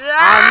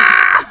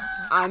that.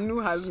 Anu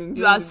has been doing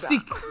You are that.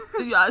 sick.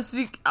 You are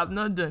sick. I've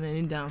not done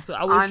any dance. So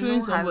I was Anu showing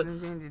has somebody. been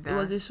doing the It dance.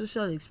 was a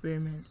social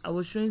experiment. I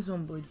was showing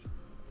somebody.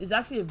 It's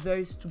actually a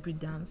very stupid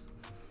dance.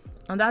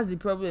 And that's the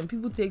problem.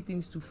 People take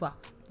things too far.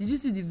 Did you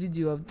see the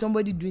video of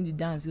somebody doing the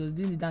dance? He was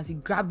doing the dance. He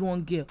grabbed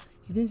one girl.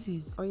 You didn't see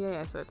it? Oh, yeah,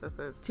 I saw it.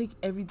 Take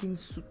everything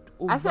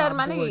over. I said,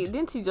 my nigga,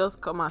 didn't he just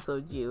come out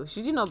of jail?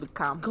 Should you not be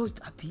calm? God,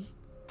 happy.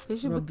 He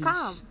should Rubbish. be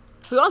calm.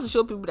 He wants to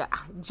show people that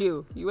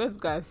jail. He went to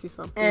go and see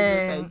something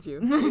inside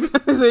jail.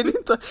 So he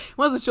didn't talk. He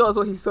wants to show us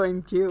what he saw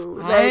in jail.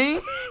 Like,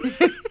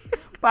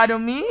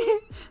 Pardon me?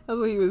 that's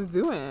what he was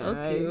doing.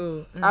 Okay. Right?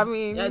 Oh, I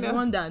mean, you're you the know,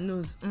 one that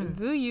knows.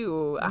 do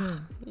you?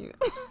 You-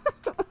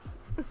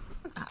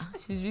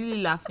 She's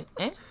really laughing.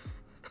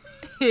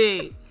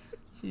 Hey,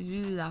 she's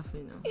really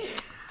laughing now.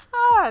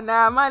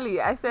 Naira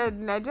Marley. I said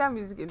Nigerian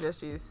music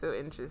industry is so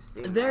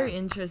interesting. Very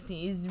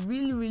interesting. It's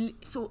really, really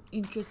so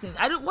interesting.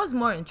 What's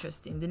more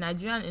interesting, the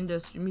Nigerian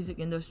industry, music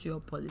industry, or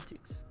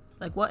politics?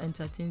 Like, what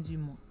entertains you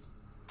more?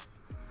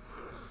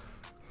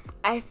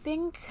 I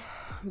think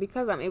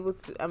because I'm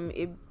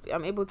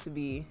able to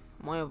be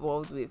more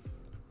involved with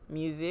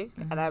music,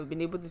 and I've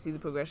been able to see the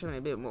progression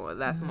a bit more.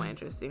 That's more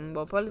interesting.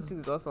 But politics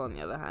is also, on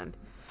the other hand,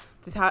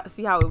 to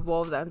see how it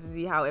evolves and to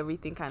see how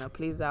everything kind of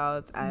plays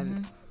out,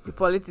 and the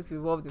politics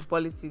involved in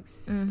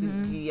politics,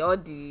 all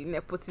the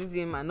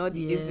nepotism and all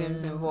the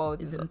isms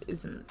involved.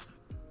 Isms.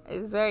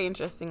 It's very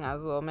interesting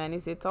as well, man.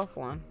 It's a tough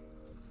one.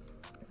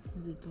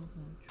 It's a tough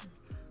one. True.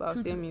 But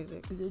I'll say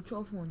music. It's a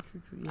tough one.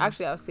 True. Yeah.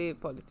 Actually, I'll say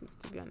politics,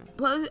 to be honest.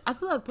 I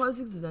feel like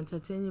politics is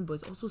entertaining, but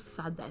it's also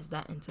sad that it's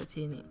that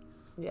entertaining.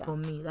 Yeah. For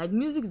me, like,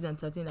 music is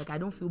entertaining. Like, I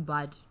don't feel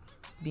bad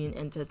being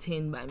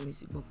entertained by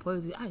music, but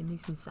politics, it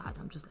makes me sad.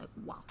 I'm just like,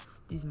 wow,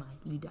 this is my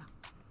leader,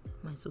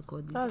 my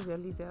so-called leader. That's your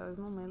leader. It's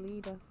not my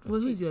leader. Well,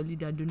 who's your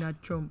leader? Donald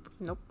Trump.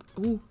 Nope.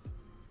 Who?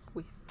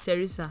 Wait.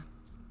 Teresa.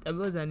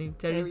 What's her name?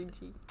 Terry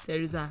G.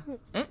 Teresa.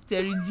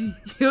 Terry G.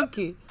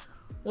 Okay.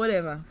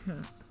 Whatever.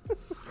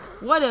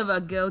 Whatever,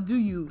 girl. Do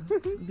you?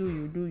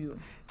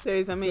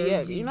 Teresa, I mean, Terry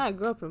yeah. G. You know, I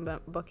grew up in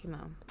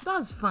Buckingham.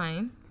 That's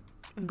fine.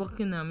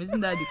 Buckingham, isn't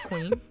that the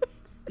queen?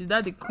 Is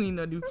that the queen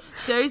or the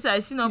Teresa?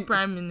 Is she not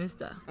prime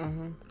minister?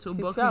 So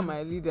She's Buckingham,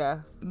 my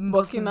leader.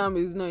 Buckingham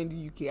is not in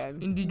the UK.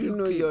 And in the you UK,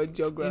 know your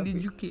geography. in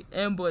the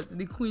UK, but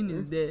the queen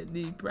is there.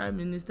 The prime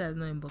minister is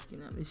not in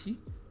Buckingham. Is she?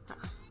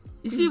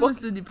 Is she even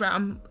still the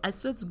prime? I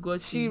swear to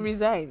God, She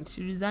resigned.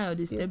 She resigned, or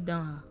they stepped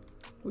down her.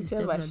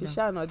 Whichever, she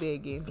shall not there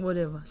again.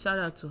 Whatever. Shout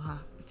out to her,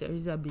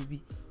 Teresa,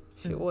 baby.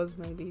 She was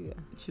my leader.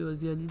 She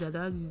was your leader.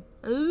 That is.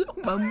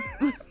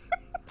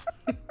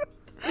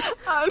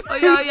 Oh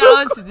yeah,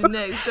 on to the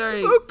next.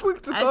 Sorry. So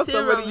quick to I call say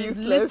somebody wrong, it's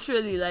useless.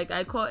 literally like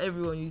I call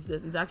everyone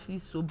useless. It's actually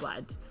so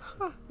bad.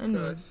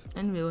 Anyway,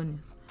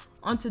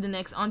 on to the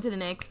next. On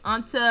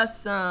to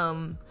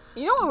some.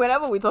 You know,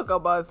 whenever we talk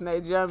about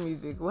Nigerian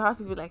music, we have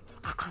people like,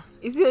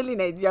 is it only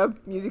Nigerian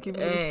music?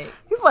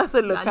 People are so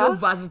You're no local.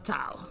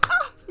 versatile.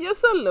 You're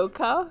so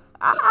local.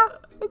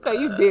 Look at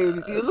you,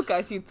 babes. You look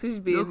at you, tush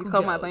babes. You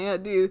come out and you're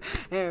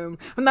doing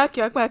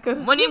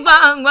Money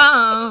bang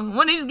bang.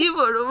 Money's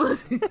given.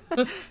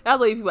 That's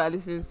what you people are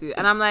listening to.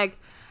 And I'm like,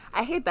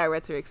 I hate that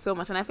rhetoric so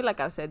much. And I feel like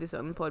I've said this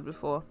on the pod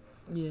before.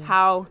 Yeah.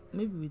 How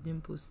Maybe we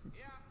didn't post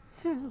it.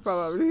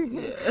 probably.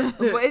 Yeah.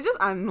 But it's just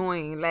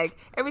annoying. Like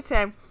every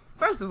time.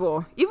 First of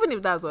all, even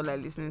if that's what I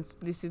listen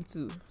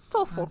to,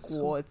 so fuck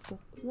what?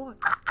 What?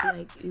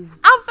 Like is.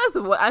 And first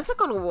of all, and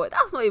second of all,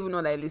 that's not even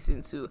what I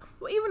listen to.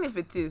 But even if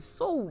it is,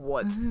 so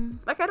what?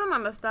 Like I don't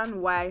understand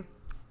why.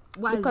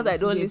 Because I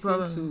don't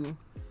listen to.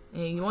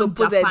 You want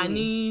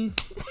Japanese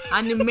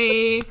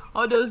anime,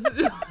 all those.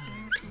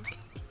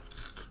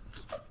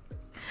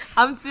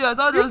 I'm serious.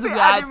 All those weird,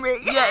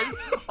 yes,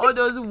 all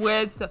those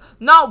weird stuff.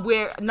 Not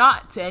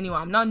to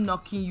anyone. I'm not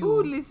knocking you.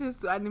 Who listens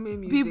to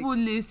anime music? People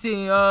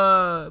listen.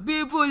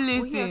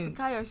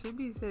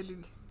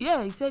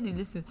 Yeah, he said he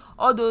listened.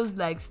 All those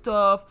like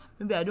stuff.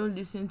 Maybe I don't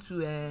listen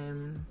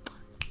to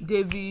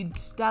David,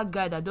 that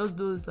guy that does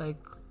those like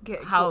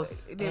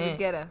house. David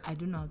Guetta. I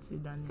don't know how to say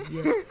that name.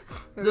 Yeah,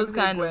 those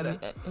kind of.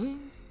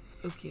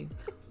 Okay,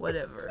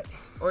 whatever.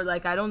 Or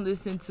like I don't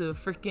listen to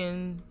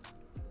freaking.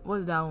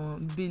 What's that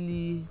one?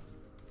 Billy.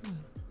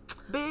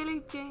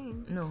 Billie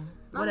Jean. No,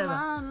 Not whatever.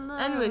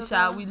 my Anyway, lover.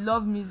 Sha, we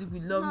love music. We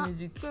love Not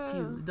music girl.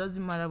 still. It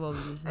doesn't matter what we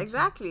listen to.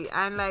 Exactly,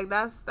 and like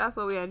that's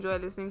what we enjoy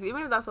listening to.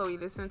 Even if that's what we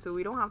listen to,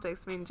 we don't have to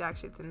explain jack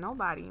shit to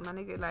nobody. My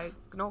nigga, like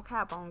no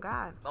cap on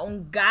God.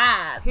 On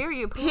God.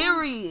 Period. Pooh.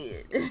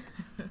 Period.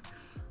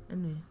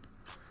 Anyway,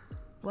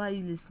 what are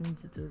you listening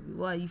to, Toby?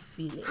 What are you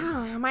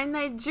feeling? My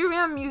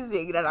Nigerian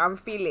music that I'm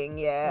feeling,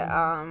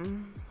 I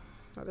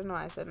don't know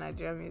why I said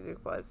Nigerian music,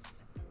 but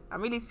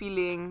I'm really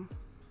feeling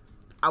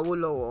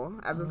Awolowo.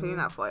 I've been feeling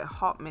that for a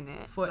hot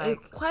minute. For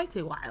like, quite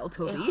a while, a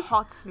Toby.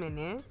 hot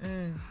minute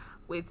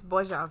with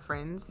Boja and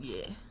Friends.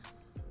 Yeah.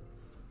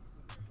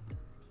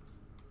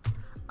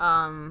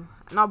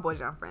 Not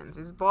Boja and Friends.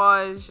 It's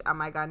Boj and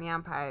my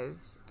Ghanaian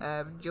pies.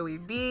 Joey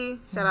B.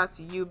 Shout out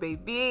to you,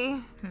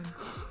 baby.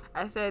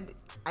 I said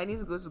I need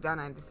to go to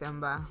Ghana in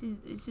December.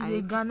 She's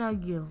a Ghana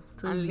girl.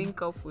 Toby. And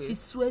link up with. She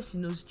swears she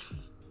knows tree.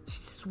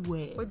 She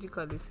swears. What do you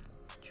call it?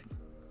 Tree.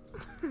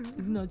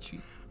 It's not tree.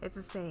 It's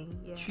a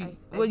saying. Yeah. Tree.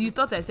 Well, you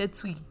thought I said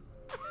twee.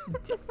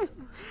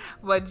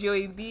 But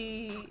Joey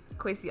B,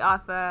 Kwesi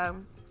Arthur.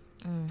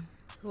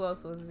 Who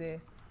else was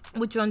there?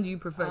 Which one do you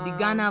prefer? The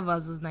Ghana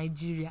versus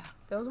Nigeria.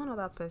 There was one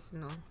other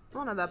person, no.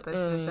 One other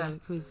person.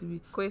 Kwesi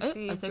B.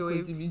 Kwesi, I said Joey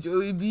Kwesi B.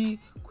 Joey B,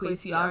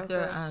 Kwesi Kwesi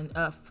Arthur, Arthur.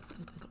 and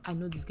I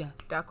know this guy.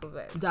 Darko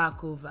Vibes.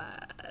 Darko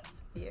Vibes.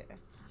 Yeah.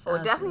 Shout out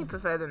to Definitely him.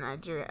 prefer the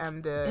Nigeria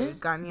the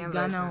Ghanaian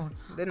Ghana version. one.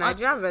 The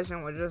Nigerian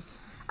version was just,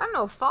 I don't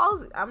know,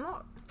 Falls. I'm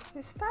not.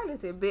 His style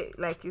is a bit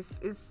like it's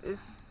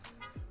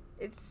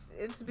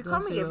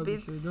becoming a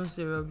bit. Don't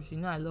say rubbish. You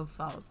know I love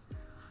fouls.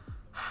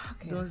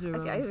 Okay. Don't say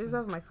Okay, I rubbish.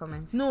 reserve my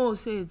comments. No,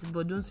 say it,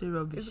 but don't say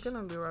rubbish. It's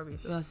gonna be rubbish.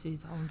 Yeah, say it.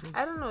 I won't judge.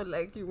 I don't know,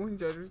 like you won't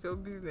judge with your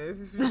business.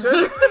 If you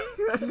judge,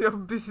 that's your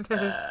business.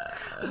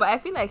 But I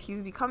feel like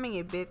he's becoming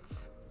a bit.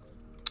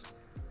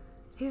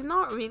 He's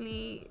not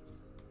really,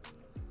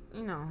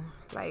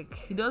 like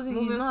He doesn't.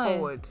 moving He's not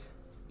forward.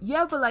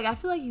 Yeah, but like I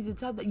feel like he's the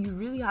type that you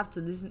really have to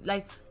listen.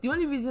 Like the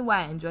only reason why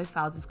I enjoy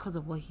Fouls is because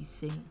of what he's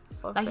saying.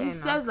 Well, Like fair he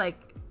enough. says like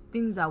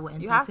things that were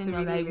You have to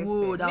entertaining. really Like whoa,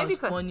 listen. that Maybe was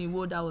 'cause- funny.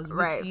 Whoa, that was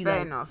Right, witty. fair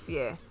Like, enough,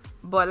 yeah.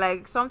 But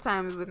like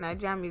sometimes with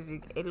Nigerian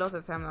music, a lot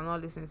of times I'm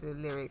not listening to the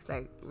lyrics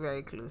like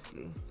very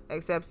closely,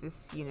 except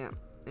it's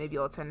maybe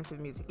alternative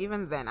music.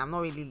 Even then, I'm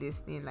not really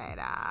listening like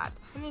that.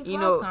 I mean, you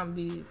Fouls know, can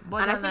be And I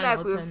borderline feel like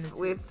alternative.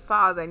 with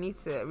Files, I need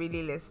to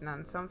really listen,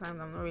 and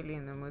sometimes I'm not really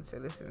in the mood to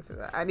listen to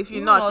that. And if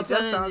you're Even not, it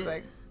just alternative- sounds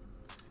like.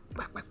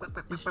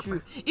 It's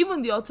true.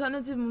 Even the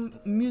alternative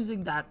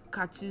music that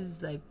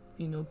catches like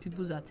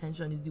people's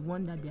attention is the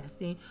one that they are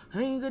saying.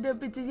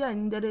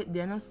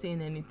 They're not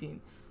saying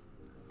anything.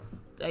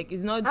 Like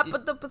it's not. I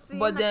put the pussy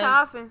but in the then,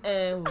 coffin.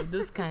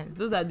 those kinds.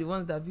 Those are the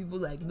ones that people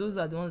like. Those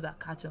are the ones that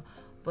catch on.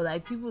 But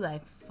like people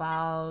like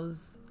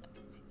Fouls.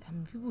 I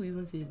mean, people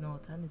even say it's not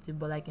alternative.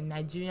 But like in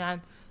Nigerian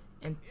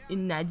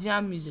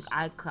music,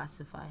 I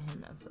classify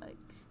him as like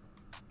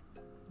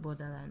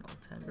borderline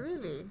alternative.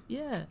 Really?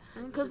 Yeah,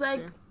 because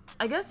like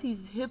I guess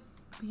he's hip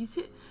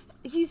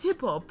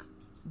hop,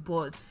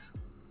 but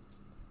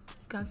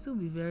he can still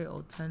be very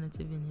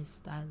alternative in his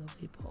style of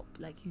hip hop.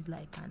 Like he's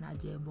like an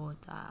Ajebota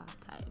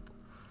type.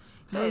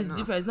 Fair It's enough.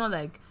 different. It's not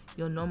like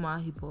your normal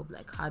hip hop,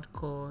 like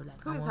hardcore. Like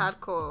Who is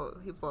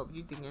hardcore hip hop?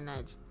 You think in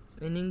Niger?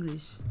 in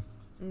English,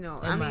 No,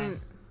 Am I I?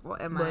 mean,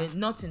 what am I? but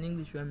not in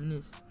English.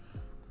 Reminisce.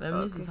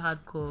 Reminisce Okay. is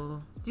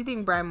hardcore Do you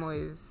think Brimo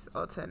is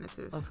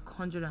alternative? of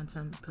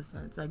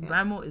 110%. Like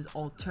Brimo is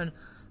alternative.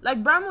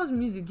 Like Brimo's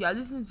music, you're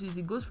listening to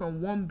it goes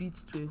from one beat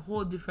to a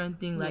whole different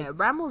thing. Like yeah,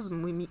 Brimo's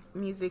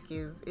music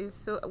is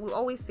so. We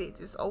always say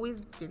it's always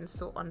been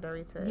so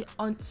underrated.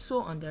 yeah,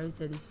 so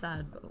underrated. It's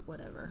sad, but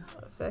whatever.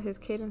 So his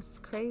cadence is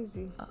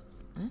crazy.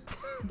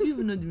 Do you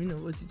even know the meaning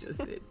of what you just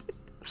said?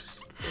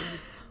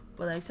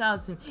 But like shout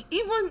out to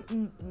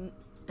him.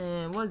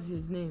 Even what's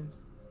his name?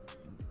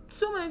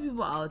 So many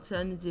people are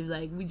alternative.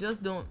 Like we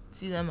just don't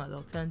see them as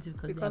alternative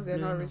Because they're they're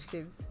not blowing rich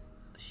kids.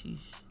 up.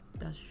 Sheesh,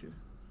 that's true.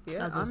 Yeah,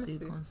 That's honestly.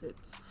 also a concept.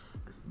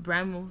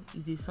 Brimo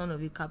is the son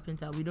of a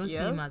carpenter. We don't see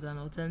Yeah. him as an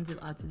alternative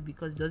artist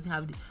because he doesn't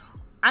have the.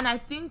 And I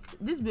think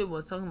this babe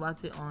was talking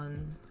about it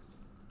on,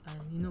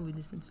 we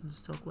listen to Loose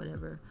Talk,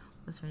 whatever.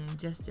 What's her name?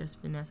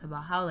 Just Finesse,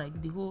 about how like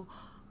the whole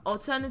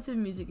alternative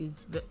music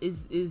is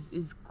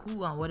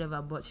cool and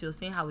whatever, but she was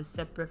saying how it's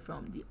separate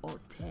from the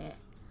alter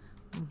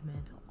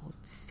movement or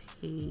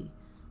alter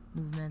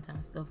movement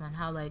and stuff, and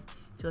how like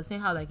she was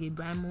saying how like a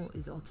Brimo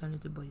is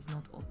alternative but he's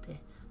not alter.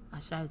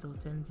 Asha is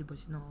alternative, but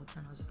she's not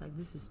alternative. I was just like,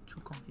 this is too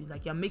confused.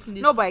 Like, you're making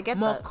this No, but I get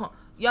more. that.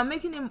 You're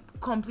making it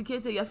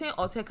complicated. You're saying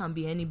alter can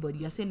be anybody.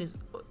 You're saying it's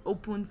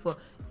open for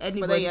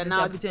anybody you're to now-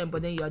 interpret it,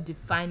 but then you're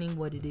defining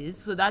what it is.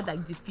 So that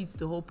like defeats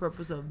the whole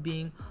purpose of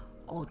being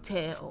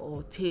alter or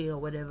alter or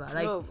whatever.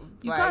 Like no,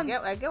 you but can't.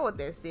 I get what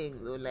they're saying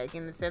though. Like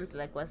in the sense,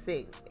 like we're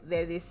saying,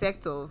 there's a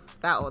sect of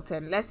that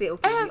alternative. Let's say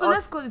okay, So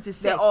let's call it a they're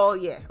sect. all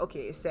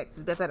okay, a sect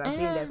is better than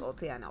saying Eh. there's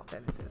alter and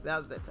alternative.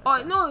 That's better.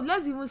 Or no,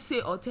 let's even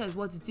say alter is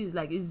what it is.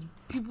 Like it's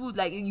people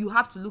like you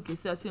have to look a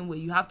certain way.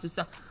 You have to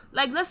sound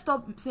like let's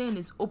stop saying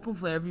it's open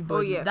for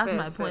everybody. That's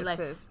my point.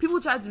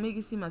 People try to make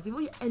it seem as if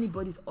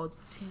anybody's alter.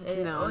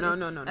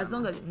 No. As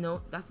long as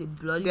that's a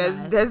bloody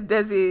lie.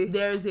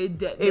 There's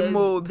a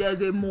mold.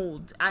 There's a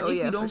mold, and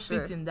if you don't for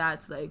fit in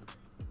that, like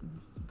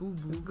boo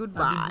boo,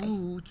 goodbye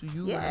boo to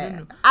you. Yeah. I don't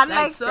know. And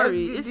like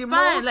sorry, the it's mold,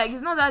 fine. Like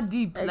it's not that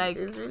deep. Like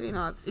it's really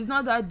not. it's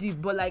not that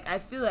deep, but like I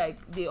feel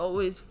like they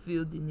always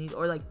feel the need,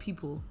 or like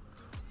people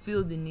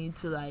feel the need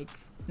to like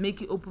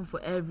make it open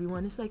for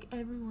everyone. It's like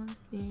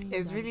everyone's thing.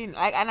 It's like, really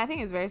like, and I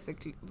think it's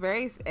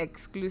very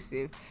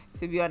exclusive,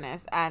 to be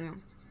honest.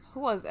 And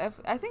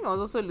I think it was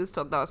also Loose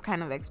Talk that was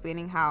kind of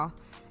explaining how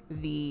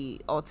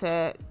the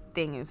alter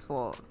thing is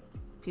for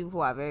people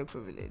who are very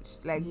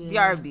privileged, like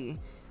DRB,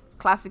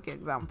 classic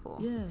example.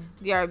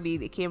 DRB,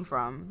 they came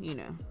from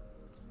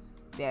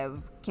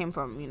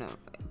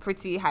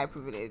pretty high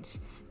privilege.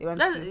 They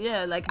went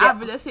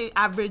average. Let's say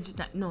average.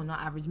 No,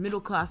 not average. Middle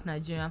class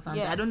Nigerian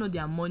family. I don't know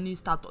their money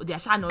start. They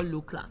are not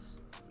low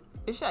class.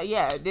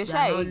 They're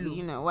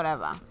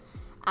whatever.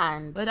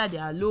 And whether they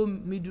are low,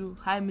 middle,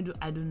 high, middle,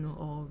 I don't know,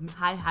 or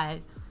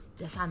high,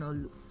 they're not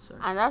low. Sorry.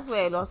 And that's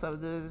where a lot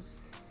of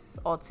those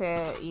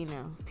alter,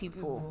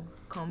 people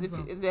come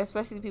from.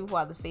 Especially the people who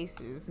are the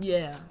faces.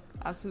 Yeah.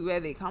 As to where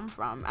they come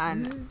from.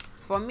 And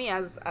for me,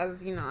 as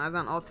as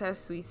an alter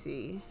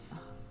sweetie,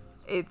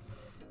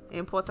 it's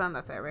important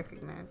that I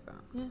recognize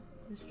that. Yeah,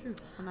 it's true.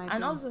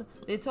 And also,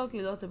 they talk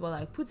a lot about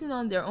like putting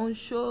on their own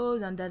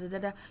shows and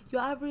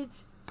Your average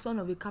son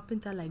of a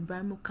carpenter like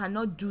Brimo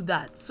cannot do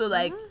that. So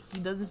like he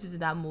doesn't fit in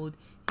that mold.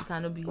 He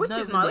cannot be. Which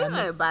is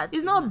not bad.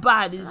 It's not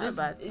bad. It's not just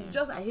bad. It's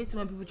just I hate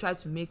when people try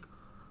to make.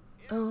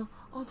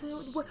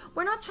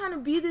 We're not trying to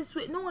be this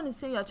way. No one is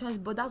saying you're trying to,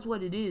 but that's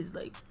what it is.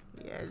 Like.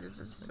 Yeah, this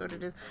is what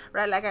it is.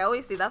 Right, like I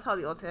always say, that's how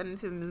the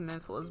alternative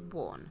movement was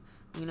born.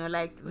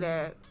 Like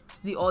the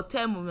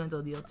alter movement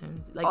or the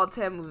alternative, like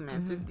alter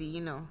movement with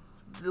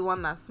the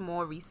one that's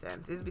more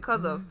recent. It's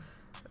because of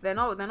they're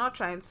not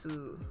trying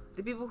to,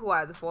 the people who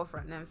are at the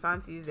forefront, them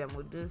Santis, them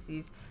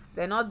Odunsis,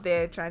 they're not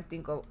there trying to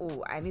think of,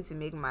 I need to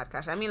make mad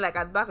cash. I mean, like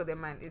at the back of their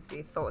mind, it's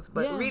a thought,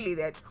 but really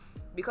that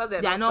because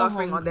they're not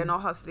suffering hungry. Or they're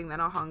not hustling, they're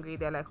not hungry.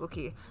 They're like,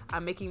 okay,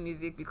 I'm making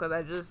music because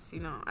I just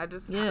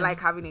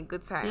like having a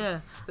good time. Yeah.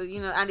 So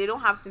and they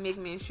don't have to make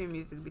mainstream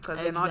music because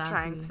they're not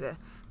trying to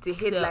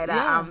hit like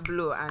that and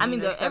blow. And, I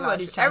mean,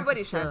 everybody's trying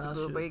to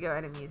blow, but you get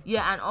what I mean.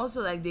 Yeah, and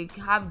also like they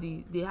have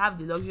the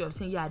luxury of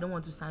saying, I don't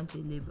want to sign to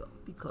a label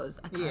because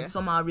I can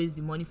somehow raise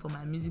the money for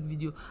my music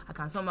video. I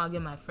can somehow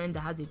get my friend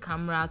that has a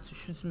camera to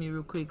shoot me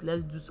real quick.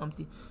 Let's do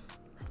something.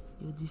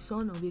 You're the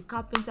son of a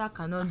carpenter,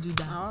 cannot do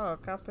that. Oh,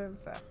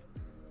 carpenter.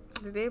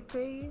 Did they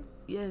pay you?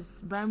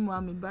 Yes,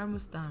 Brimo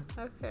stand.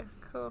 Okay,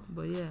 cool.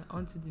 But yeah,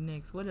 on to the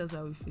next. What else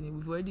are we feeling?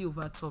 We've already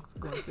over-talked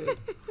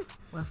concept.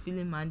 We're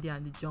feeling Mandy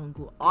and the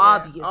Jungle.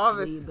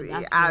 Obviously.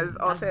 But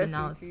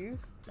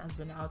that's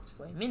been out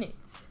for a minute.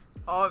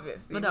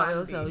 Obviously. What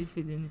else are we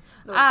feeling?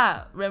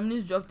 No.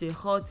 Reminisce dropped a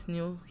hot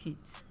new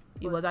hit.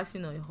 It was actually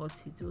not a hot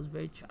hit. It was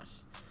very trash.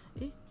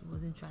 It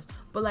wasn't trash.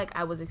 But like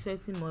I was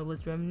expecting more. It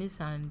was Reminisce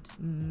and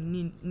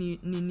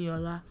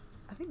Niniola.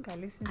 I think I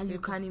listened and to it. You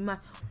can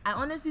imagine. I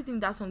honestly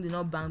think that song did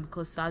not bang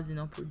because SARS did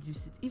not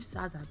produce it. If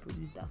SARS had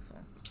produced that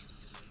song,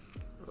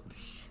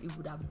 it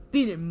would have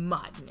been a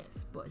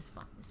madness. But it's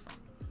fine.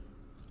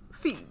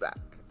 Feedback.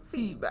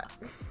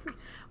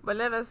 But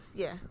let us,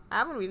 I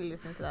haven't really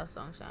listened to that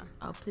song, Sha.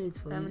 I'll play it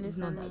for you. It's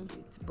not that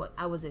great. But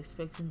I was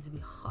expecting it to be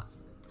hot.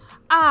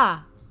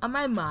 Am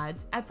I mad?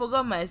 I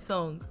forgot my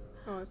song.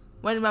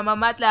 When my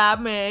mama clap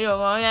me, you're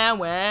going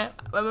where?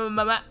 When my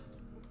mama,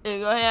 you're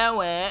going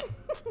where?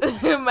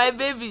 My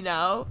baby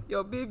now.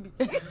 Your baby.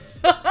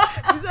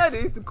 Is that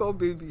they used to call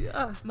baby?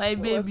 My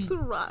baby. Too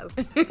rough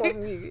for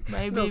me.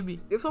 My baby.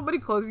 If somebody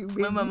calls you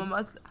baby, when my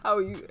mama's, how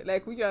are you?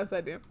 Like, will you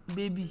answer them?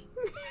 Baby.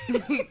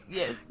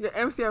 Yes. Your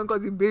MCM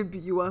calls you baby,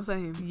 you answer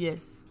him.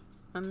 Yes.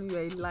 And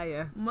you're a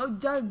liar.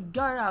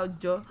 Get out,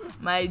 Joe.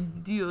 My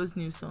Dio's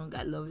new song,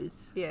 I love it.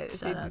 Yeah,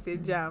 it's a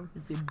jam.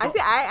 It's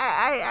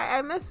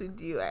I mess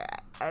with you.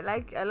 I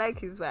like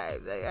his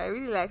vibe. I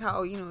really like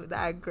how the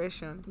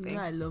aggression thing.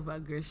 I love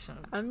aggression.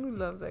 Anu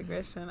loves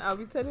aggression. I'll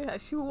be telling her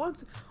she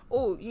wants.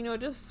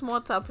 Just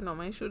small tapping on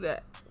my shoulder.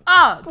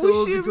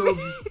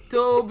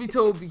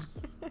 Toby.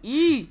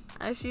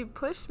 And she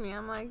pushed me.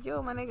 I'm like,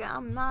 yo, my nigga,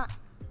 I'm not.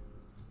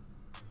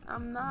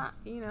 I'm not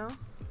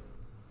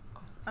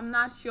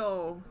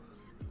your...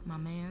 My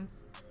mans?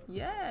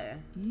 Yeah.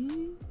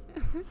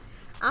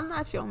 I'm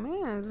not your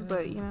mans,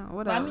 but,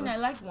 whatever. But I mean, I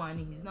like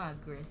Wani. He's not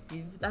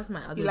aggressive. That's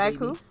my other You like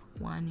baby. who?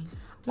 Wani.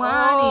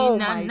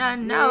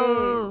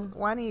 No.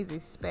 Wani is a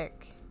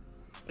spec.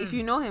 If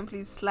you know him,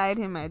 please slide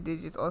him my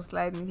digits or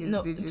slide me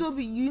his digits.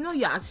 Toby,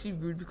 you're actually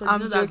rude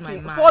because that's my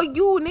man. For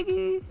you,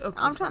 nigga. Okay.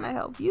 I'm trying to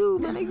help you,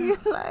 my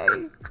nigga.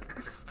 Like...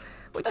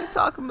 What you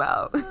talking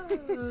about?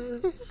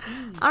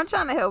 I'm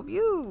trying to help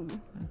you.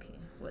 Okay,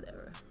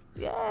 whatever.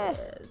 Yeah.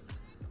 Yes.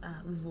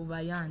 We've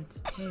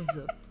overyant.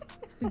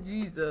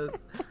 Jesus.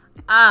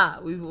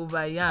 We've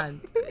overyant.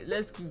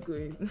 Let's keep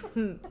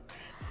going.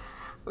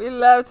 We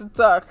love to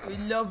talk. We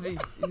love it.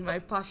 It's my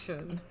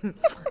passion.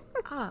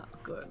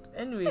 God.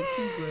 Anyway,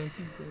 keep going.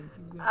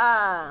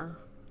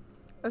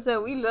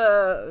 So we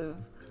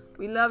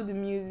love the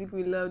music,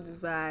 we love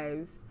the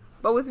vibes.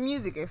 But with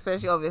music,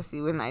 especially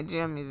obviously with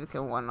Nigerian music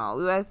and whatnot,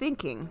 we were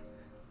thinking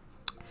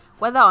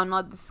whether or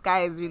not the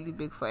sky is really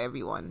big for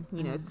everyone.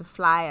 You know, to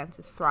fly and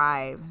to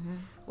thrive.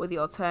 With the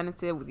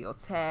alternative, with the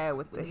alter,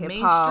 with the hip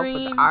hop,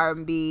 with the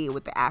R&B,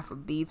 with the Afro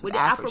beats, with the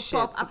Afro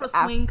pop, Afro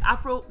swing,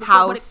 Afro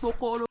house.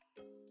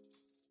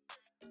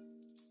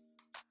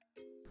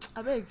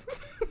 I beg.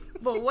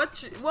 But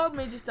what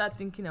made you start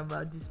thinking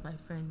about this, my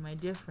friend, my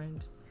dear friend?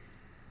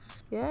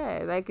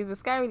 Yeah, like, is the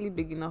sky really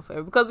big enough for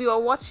everyone? Because we were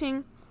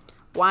watching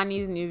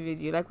Wani's new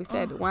video. Like we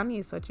said, Wani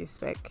is such a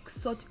spec.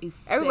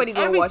 Everybody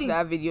go watch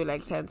that video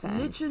like 10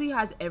 times. Literally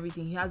has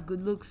everything. He has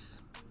good looks.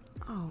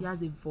 He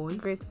has a voice.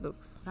 Great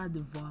looks. He has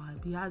the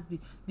vibe. He has the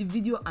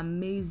video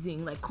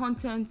amazing. Like,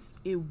 content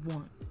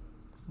A1.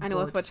 And it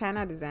was for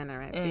China Designer,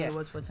 right? Yeah, it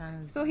was for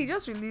China Designer. So he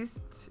just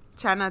released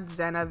China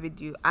Designer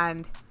video,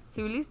 and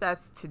he released that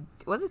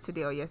was it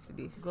today or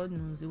yesterday? God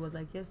knows. It was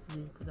like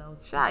yesterday because I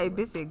was a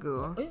bit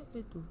ago.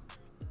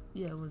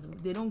 Yeah, it was.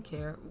 They don't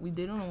care.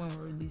 They don't know when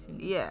we're releasing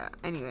it. Yeah,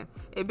 anyway,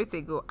 a bit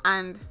ago.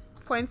 And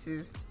point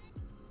is,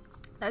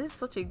 that is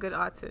such a good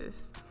artist.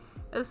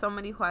 There's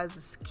somebody who has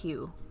the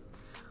skill,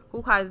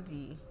 who has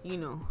the,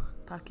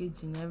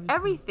 packaging,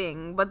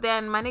 everything. But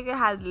then my nigga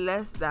had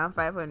less than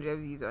 500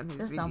 views on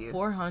his video. Less than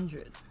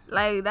 400.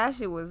 Like, that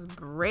shit was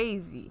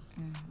brazy.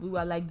 We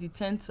were like the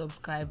 10th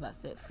subscriber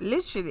set.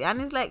 Literally.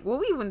 And it's like,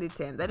 we even the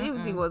 10th? I didn't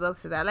even think it was up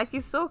to that. Like,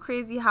 it's so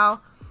crazy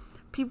how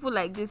people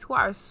like this who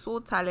are so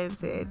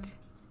talented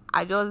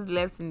are just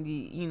left in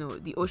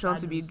the ocean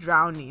Shadows. to be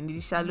drowning in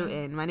the shallow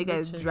end. My nigga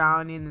is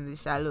drowning in the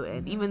shallow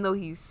end. Even though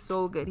he's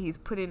so good, he's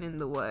putting in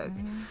the work.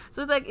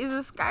 So it's like, is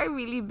the sky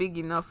really big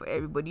enough for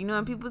everybody?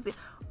 And people say,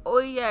 oh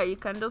yeah, you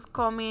can just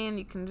come in,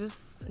 you can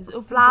just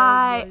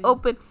fly,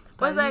 open.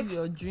 But it's like,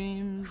 your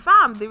dreams.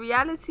 Fam, the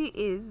reality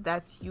is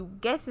that you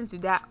get into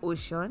that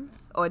ocean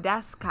or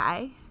that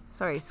sky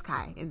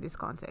in this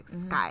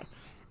context, sky,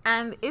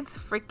 and it's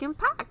freaking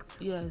packed.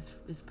 Yes,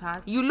 it's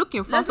packed. You look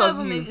in front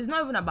of you. It's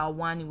not even about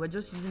Wani. We're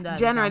just using that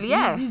generally.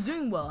 Yeah, he's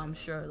doing well. I'm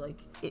sure. Like,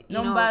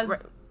 numbers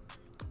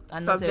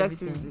and not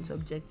everything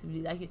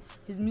subjectively. Like,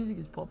 his music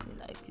is popping.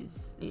 Like,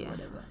 it's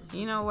whatever.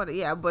 You know what?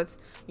 Yeah, but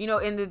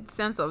in the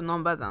sense of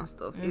numbers and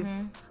stuff,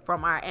 it's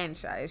from our end.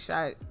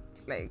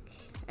 Like,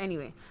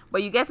 anyway,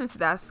 but you get into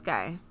that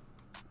sky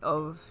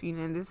of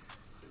in this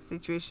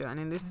situation,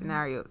 in this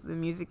scenario, the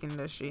music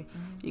industry.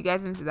 You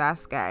get into that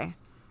sky.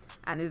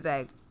 And it's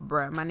like,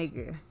 bruh, my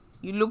nigga,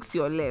 you look to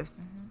your left,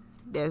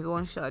 there's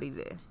one shorty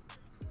there.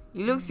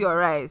 You look to your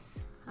right,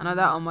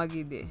 another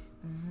omagi there.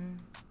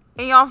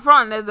 In your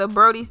front, there's a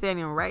brody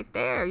standing right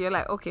there. You're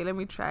like, okay, let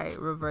me try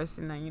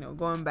reversing and,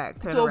 going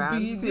back, turn around,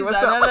 see what's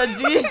up.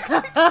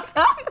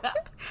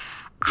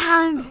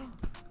 And,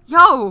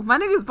 yo, my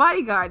nigga's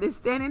bodyguard is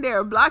standing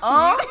there blocking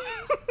you.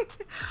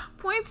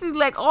 Points is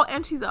like all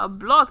entries are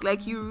blocked.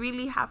 Like, you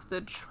really have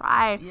to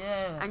try,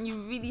 and you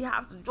really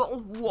have to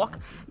just walk.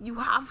 You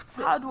have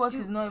to. Hard work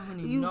is not even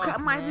enough.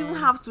 You might even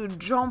have to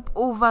jump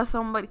over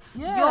somebody.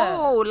 Yeah.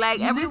 Yo, like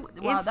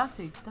that's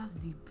deep.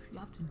 You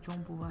have to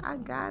jump over. I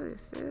got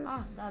it, sis.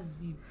 That's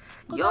deep.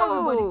 Because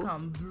not everybody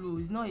can blow.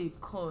 It's not a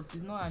course.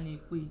 It's not an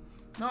equi.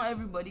 Not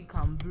everybody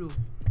can blow,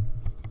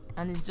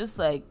 and it's just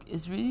like,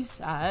 it's really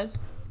sad,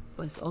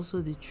 but it's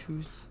also the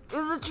truth.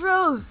 It's the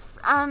truth,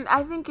 and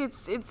I think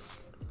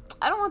it's.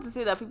 I don't want to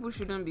say that people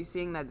shouldn't be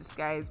saying that the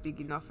sky is big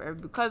enough for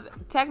everybody, because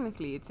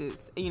technically it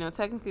is.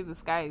 Technically the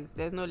sky is,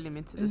 there's no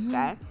limit to the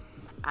sky,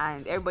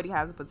 and everybody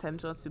has the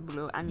potential to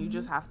blow, and you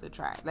just have to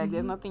try. Like,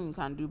 there's nothing you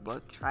can do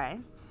but try.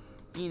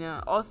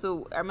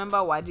 Also, I remember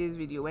Waje's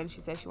video when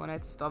she said she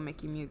wanted to stop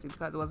making music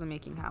because it wasn't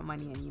making her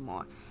money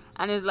anymore.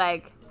 And it's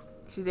like,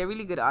 she's a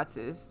really good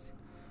artist.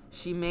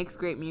 She makes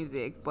great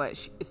music,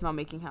 but it's not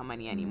making her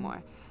money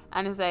anymore.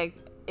 And it's like,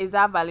 is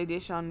that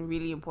validation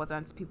really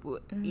important to people?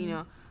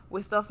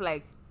 With stuff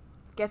like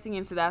getting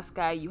into that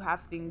sky, you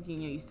have things,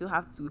 you still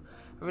have to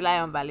rely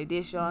on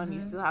validation.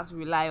 You still have to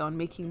rely on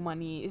making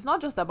money. It's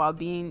not just about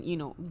being,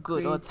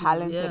 good creative, or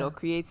talented or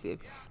creative.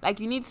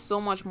 Like, you need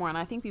so much more. And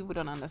I think people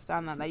don't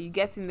understand that. Like, you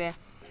get in there,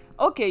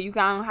 okay, you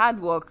can hard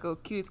work,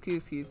 cute.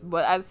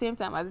 But at the same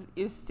time,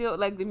 it's still,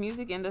 like, the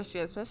music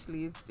industry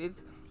especially,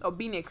 it's or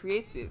being a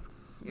creative.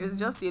 It's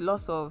just a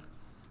lot of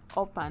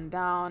up and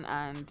down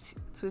and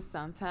twists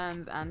and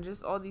turns and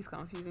just all these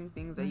confusing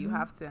things that you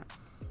have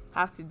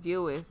to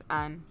deal with.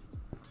 And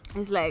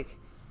it's like,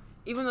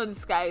 even though the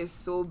sky is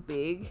so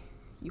big,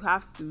 you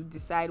have to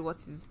decide what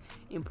is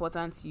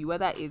important to you,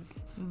 whether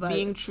it's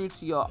being true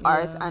to your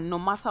art, and no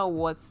matter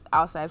what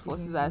outside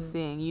forces are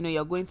saying,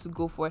 you're going to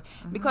go for it.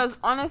 Because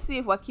honestly,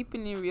 if we're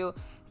keeping it real,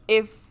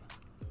 if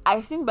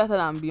I think better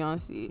than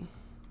Beyonce,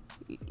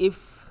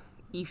 if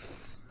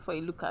for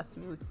you look at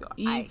me with your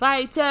eye. If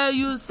I tell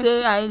you,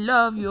 say I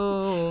love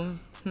you.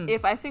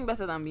 If I sing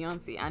better than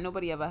Beyonce and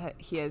nobody ever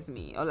hears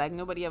me, or like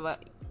nobody ever,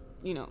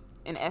 in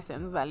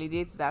essence,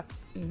 validates that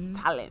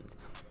talent,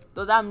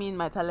 does that mean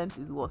my talent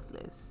is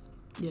worthless?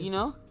 Yes. You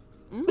know?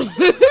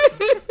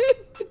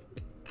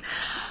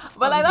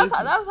 But like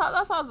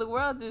that's how the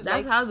world is.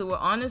 That's like, how the world,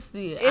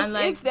 honestly.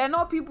 If there are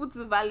no people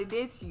to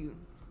validate you.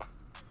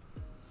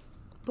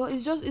 But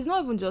it's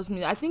not even just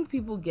me. I think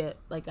people get,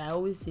 like I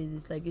always say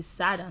this, like it's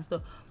sad and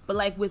stuff. But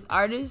like with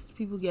artists,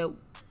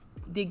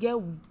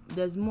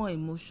 there's more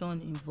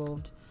emotion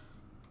involved.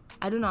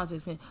 I don't know how to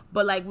explain.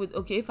 But like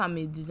if I'm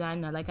a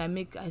designer, like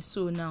I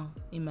sew now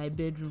in my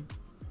bedroom.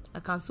 I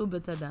can sew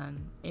better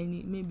than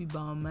maybe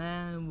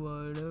Balmain,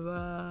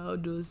 whatever, all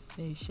those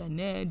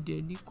Chanel,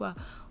 Deliqua,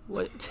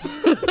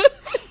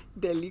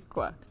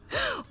 Deliqua,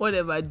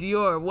 whatever,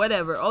 Dior,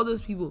 whatever, all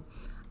those people.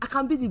 I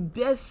can be the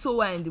best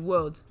sewer in the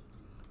world.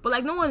 But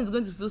like no one is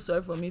going to feel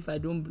sorry for me if I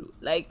don't blow.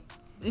 Like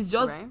it's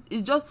just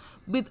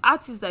with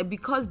artists, like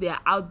because they are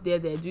out there,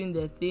 they're doing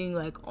their thing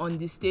like on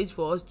the stage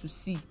for us to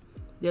see.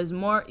 There's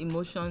more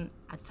emotion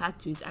attached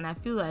to it, and I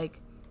feel like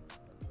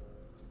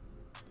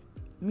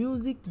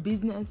music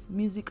business,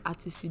 music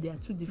artistry, they are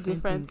two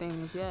different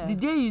things. Yeah. The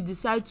day you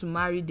decide to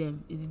marry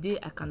them is the day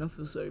I cannot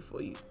feel sorry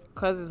for you.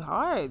 Because it's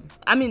hard.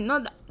 I mean,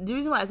 the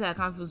reason why I say I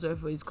can't feel sorry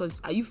for you is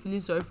because are you feeling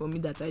sorry for me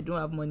that I don't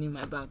have money in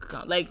my bank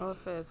account? Like,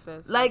 fair.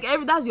 Like,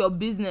 that's your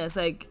business.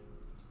 Like,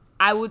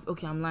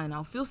 I'm lying.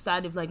 I'll feel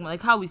sad if,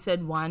 like how we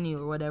said Wani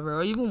or whatever,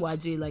 or even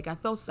Waje, like, I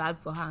felt sad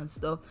for her and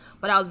stuff.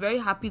 But I was very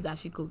happy that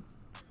she could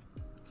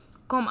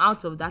come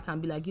out of that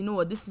and be like, you know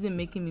what, this isn't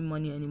making me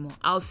money anymore.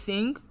 I'll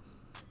sing,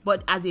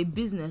 but as a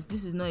business,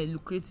 this is not a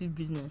lucrative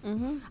business.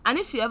 Mm-hmm. And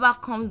if she ever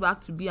comes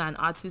back to be an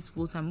artist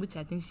full-time, which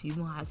I think she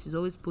even has, she's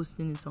always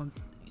posting it on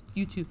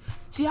YouTube,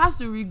 she has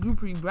to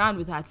rebrand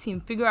with her team,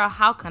 figure out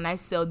how can I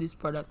sell this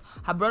product.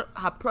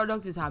 Her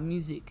product is her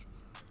music.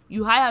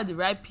 You hire the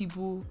right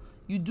people,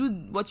 you do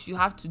what you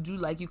have to do.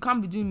 Like, you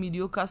can't be doing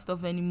mediocre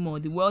stuff anymore.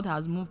 The world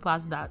has moved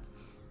past that.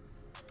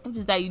 If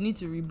it's that you need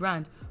to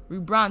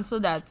rebrand so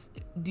that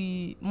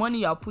the money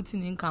you're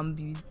putting in can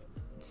be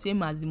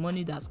same as the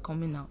money that's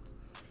coming out.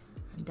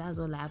 And that's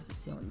all I have to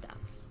say on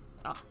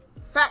that.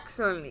 Facts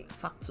only.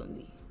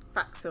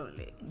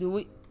 The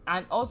way,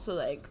 and also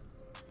like,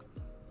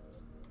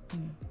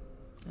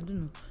 I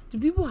don't know. Do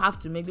people have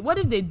to make what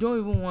if they don't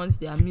even want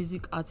their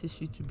music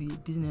artistry to be a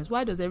business?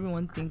 Why does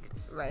everyone think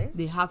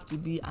they have to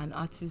be an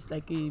artist,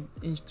 like in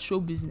show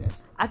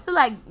business? I feel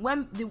like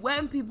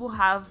when people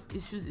have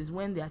issues is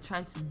when they are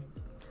trying to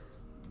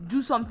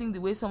do something the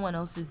way someone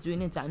else is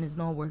doing it and it's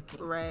not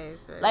working. Right.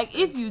 Like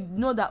if you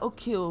know that,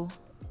 okay,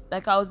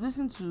 like I was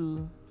listening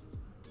to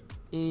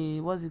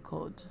what's it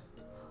called?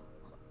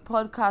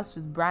 Podcast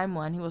with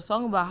Brimo, and he was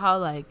talking about how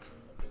like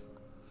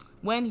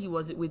when he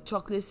was with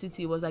Chocolate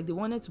City, it was like they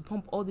wanted to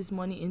pump all this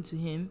money into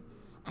him.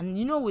 And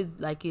with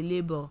like a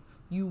label,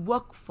 you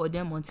work for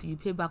them until you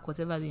pay back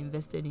whatever they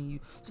invested in you.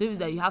 So if it's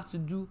that you have to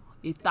do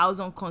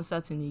 1,000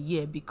 concerts in a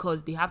year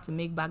because they have to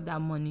make back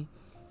that money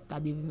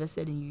that they've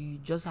invested in you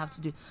just have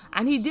to do it.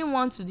 And he didn't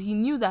want to. He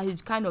knew that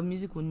his kind of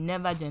music would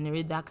never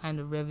generate that kind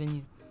of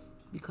revenue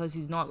because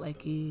he's not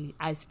like a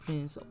Ice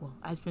Prince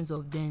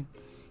of then.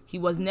 He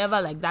was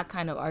never like that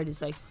kind of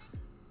artist. Like,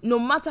 no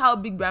matter how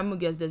big Brimo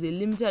gets, there's a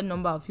limited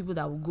number of people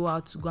that will go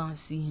out to go and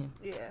see him.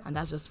 Yeah. And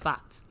that's just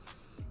facts.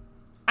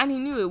 And he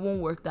knew it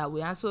won't work that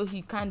way. And so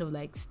he kind of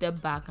like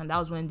stepped back, and that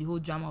was when the whole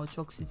drama with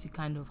Chalk City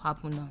kind of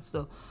happened and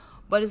stuff.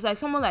 But it's like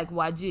someone like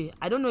Waje,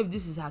 I don't know if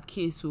this is her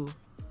case,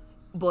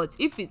 but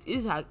if it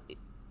is her,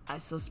 I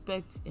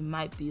suspect it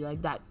might be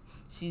like that.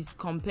 She's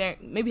comparing,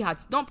 maybe her,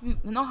 not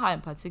her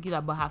in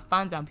particular, but her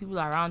fans and people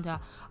around her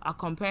are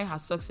comparing her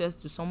success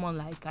to someone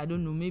like, I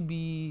don't know,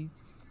 maybe,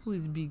 who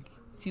is big?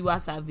 Tiwa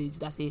Savage,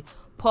 that's a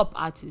pop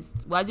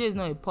artist. Waje is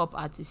not a pop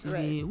artist, she's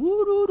a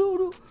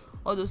woo-doo-doo-doo,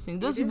 all those things.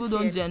 Those people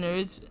don't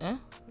generate,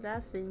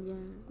 That's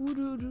singing.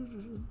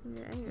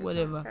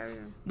 Whatever.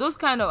 Those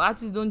kind of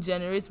artists don't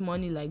generate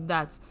money like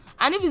that.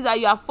 And if it's that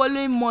you are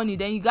following money,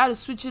 then you gotta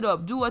switch it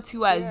up. Do what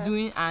Tiwa is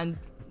doing and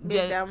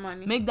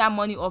make that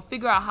money, or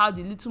figure out how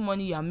the little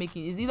money you are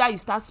making is either you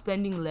start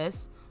spending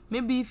less.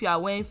 Maybe if you are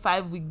wearing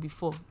 5 weeks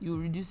before, you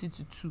reduce it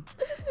to 2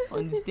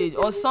 on the stage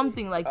or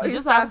something. Like you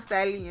just have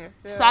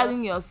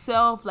styling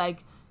yourself.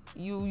 Like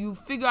you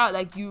figure out,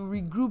 like you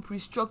regroup,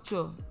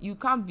 restructure. You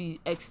can't be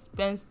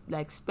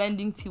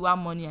spending Tiwa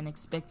money and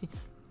expecting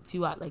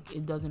Tiwa, like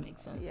it doesn't make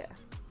sense. Yeah.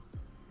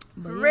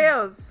 But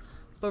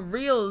For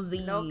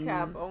realsies. No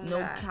cap.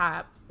 No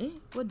cap.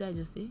 What did I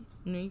just say?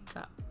 No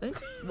cap.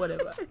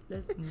 Whatever.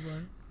 Let's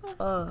move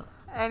on.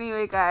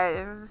 Anyway,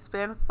 guys, it's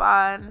been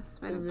fun. It's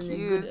been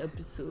cute. A good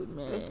episode,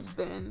 man. It's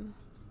been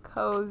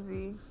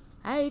cozy.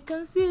 I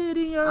can see it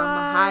in your I'm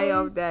eyes. high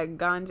off that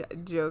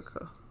ganja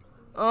joke.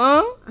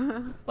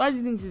 Why do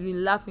you think she's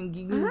been laughing,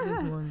 giggling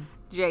since morning?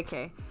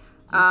 JK.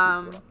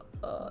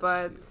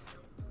 But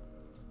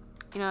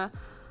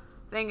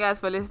thank you guys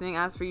for listening.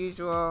 As per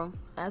usual,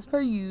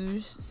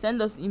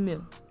 send us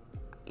email.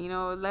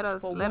 let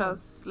us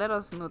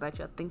know that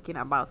you're thinking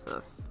about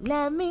us.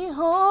 Let me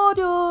hold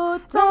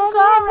you, don't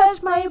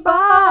caress my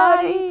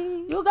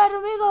body. You got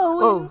me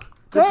going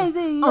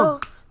crazy, yo.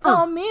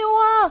 Tell me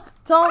why.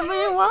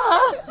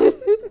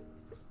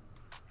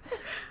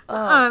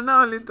 Not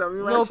only tell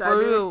me why. No, for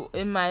real.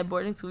 In my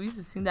boarding school, we used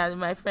to sing that.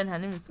 My friend, her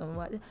name is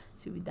Tomwa.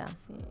 She be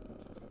dancing.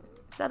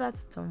 Shout out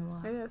to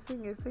Tomwa. Yeah,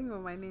 sing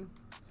with my name.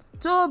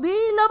 Toby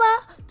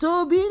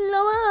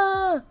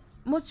Lover.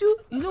 Must you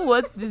know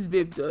what this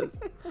babe does?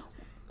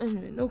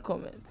 Anyway, no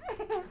comments.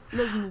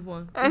 Let's move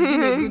on.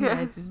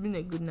 It's been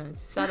a good night.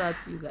 Shout out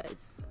to you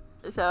guys.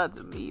 Shout out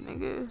to me,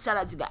 nigga. Shout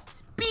out to you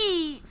guys.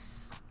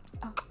 Peace.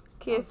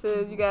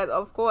 Kisses, you guys,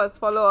 of course,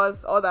 follow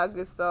us, all that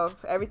good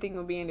stuff. Everything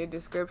will be in the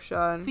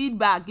description.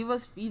 Feedback, give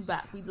us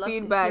feedback. We'd love to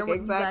hear what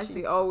exactly,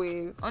 you guys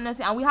always.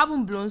 Honestly, and we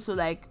haven't blown, so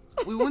like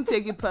we won't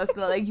take it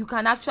personal. Like you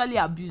can actually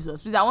abuse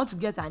us. Please, I want to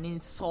get an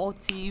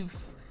insultive.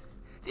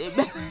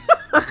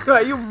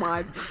 Are you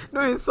mad?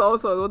 No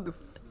insult or what the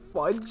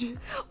fudge?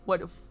 What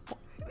the fuck?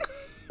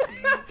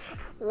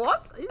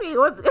 What? You mean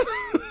what?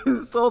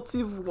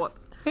 Insultive what?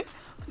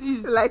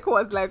 Please. Like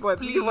what?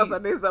 Please. Give us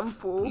an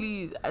example.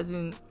 Please, as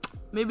in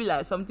maybe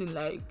like something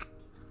like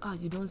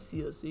you don't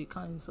see us, so you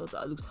can't insult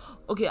our looks.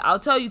 Okay, I'll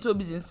tell you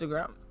Toby's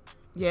Instagram.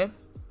 Yeah?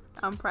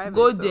 I'm private.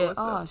 Go there.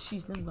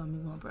 Shit, let me go and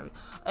make one private.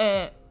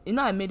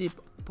 I made it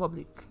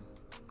public.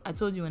 I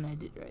told you when I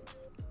did,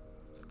 right?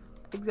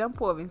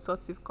 Example of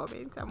insultive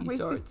comment. You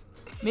saw it.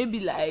 Maybe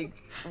like,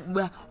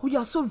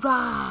 you're so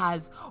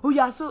ras.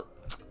 You're so.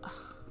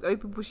 Or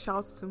people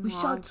shout too much. We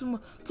shout too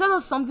much. Tell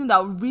us something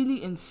that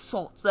really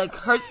insults, like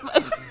hurts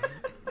my.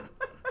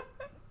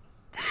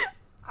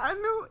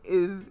 Anu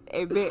is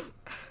a bit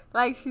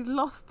like she's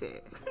lost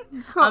it.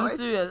 I'm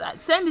serious.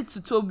 Send it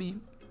to Toby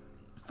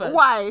first.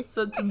 Why?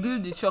 So to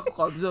build the shock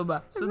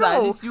absorber, so that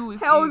at least you will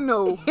hell see.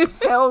 No.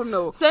 Hell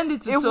no. Send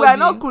it to if Toby. If we are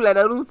not cool, like,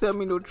 don't send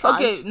me no trash.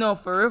 Okay, no,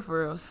 for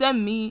real.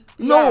 Send me.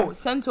 Yeah. No,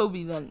 send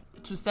Toby then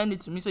to send it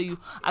to me. So you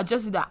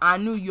adjust it that I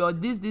know you're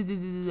this.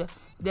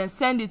 Then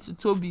send it to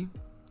Toby.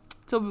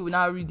 Toby will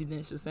now read it,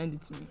 then she'll send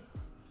it to me.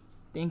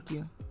 Thank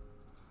you.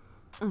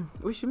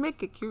 We should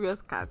make a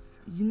curious cat.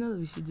 You know that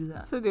we should do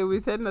that. So they will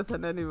send us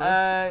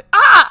anonymous.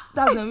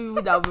 That's the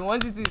people that we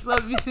wanted to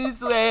insult me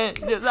since when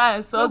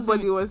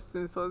nobody wants to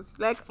insult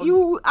you. Like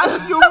you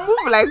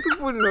move like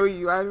people know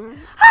you and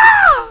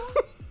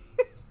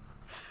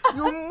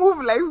you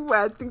move like people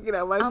are thinking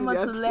about I'm you.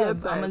 a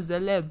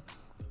celeb.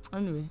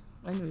 Anyway,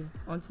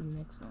 on to the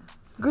next one.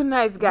 Good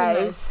night,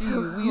 guys.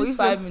 We use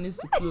 5 minutes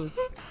to close.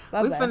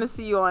 We're finna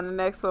see you on the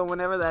next one,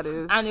 whenever that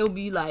is. And it'll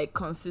be like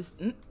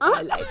consistent.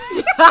 I like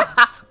it.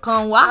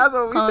 That's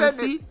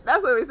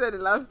what we said the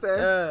last time.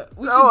 That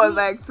was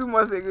like 2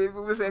 months ago.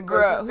 People said,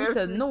 "Bruh, who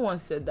said?" No one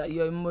said that.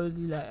 You're a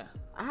morally liar.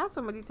 I had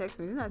somebody text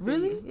me. Didn't I tell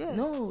really? You? Yeah.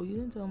 No, you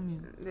didn't tell me.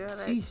 They're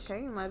like,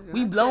 can you imagine?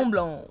 We blown.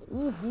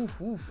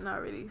 Oof.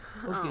 Not really.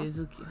 Okay, it's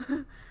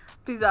okay.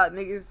 Peace out,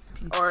 niggas.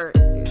 Peace. Or.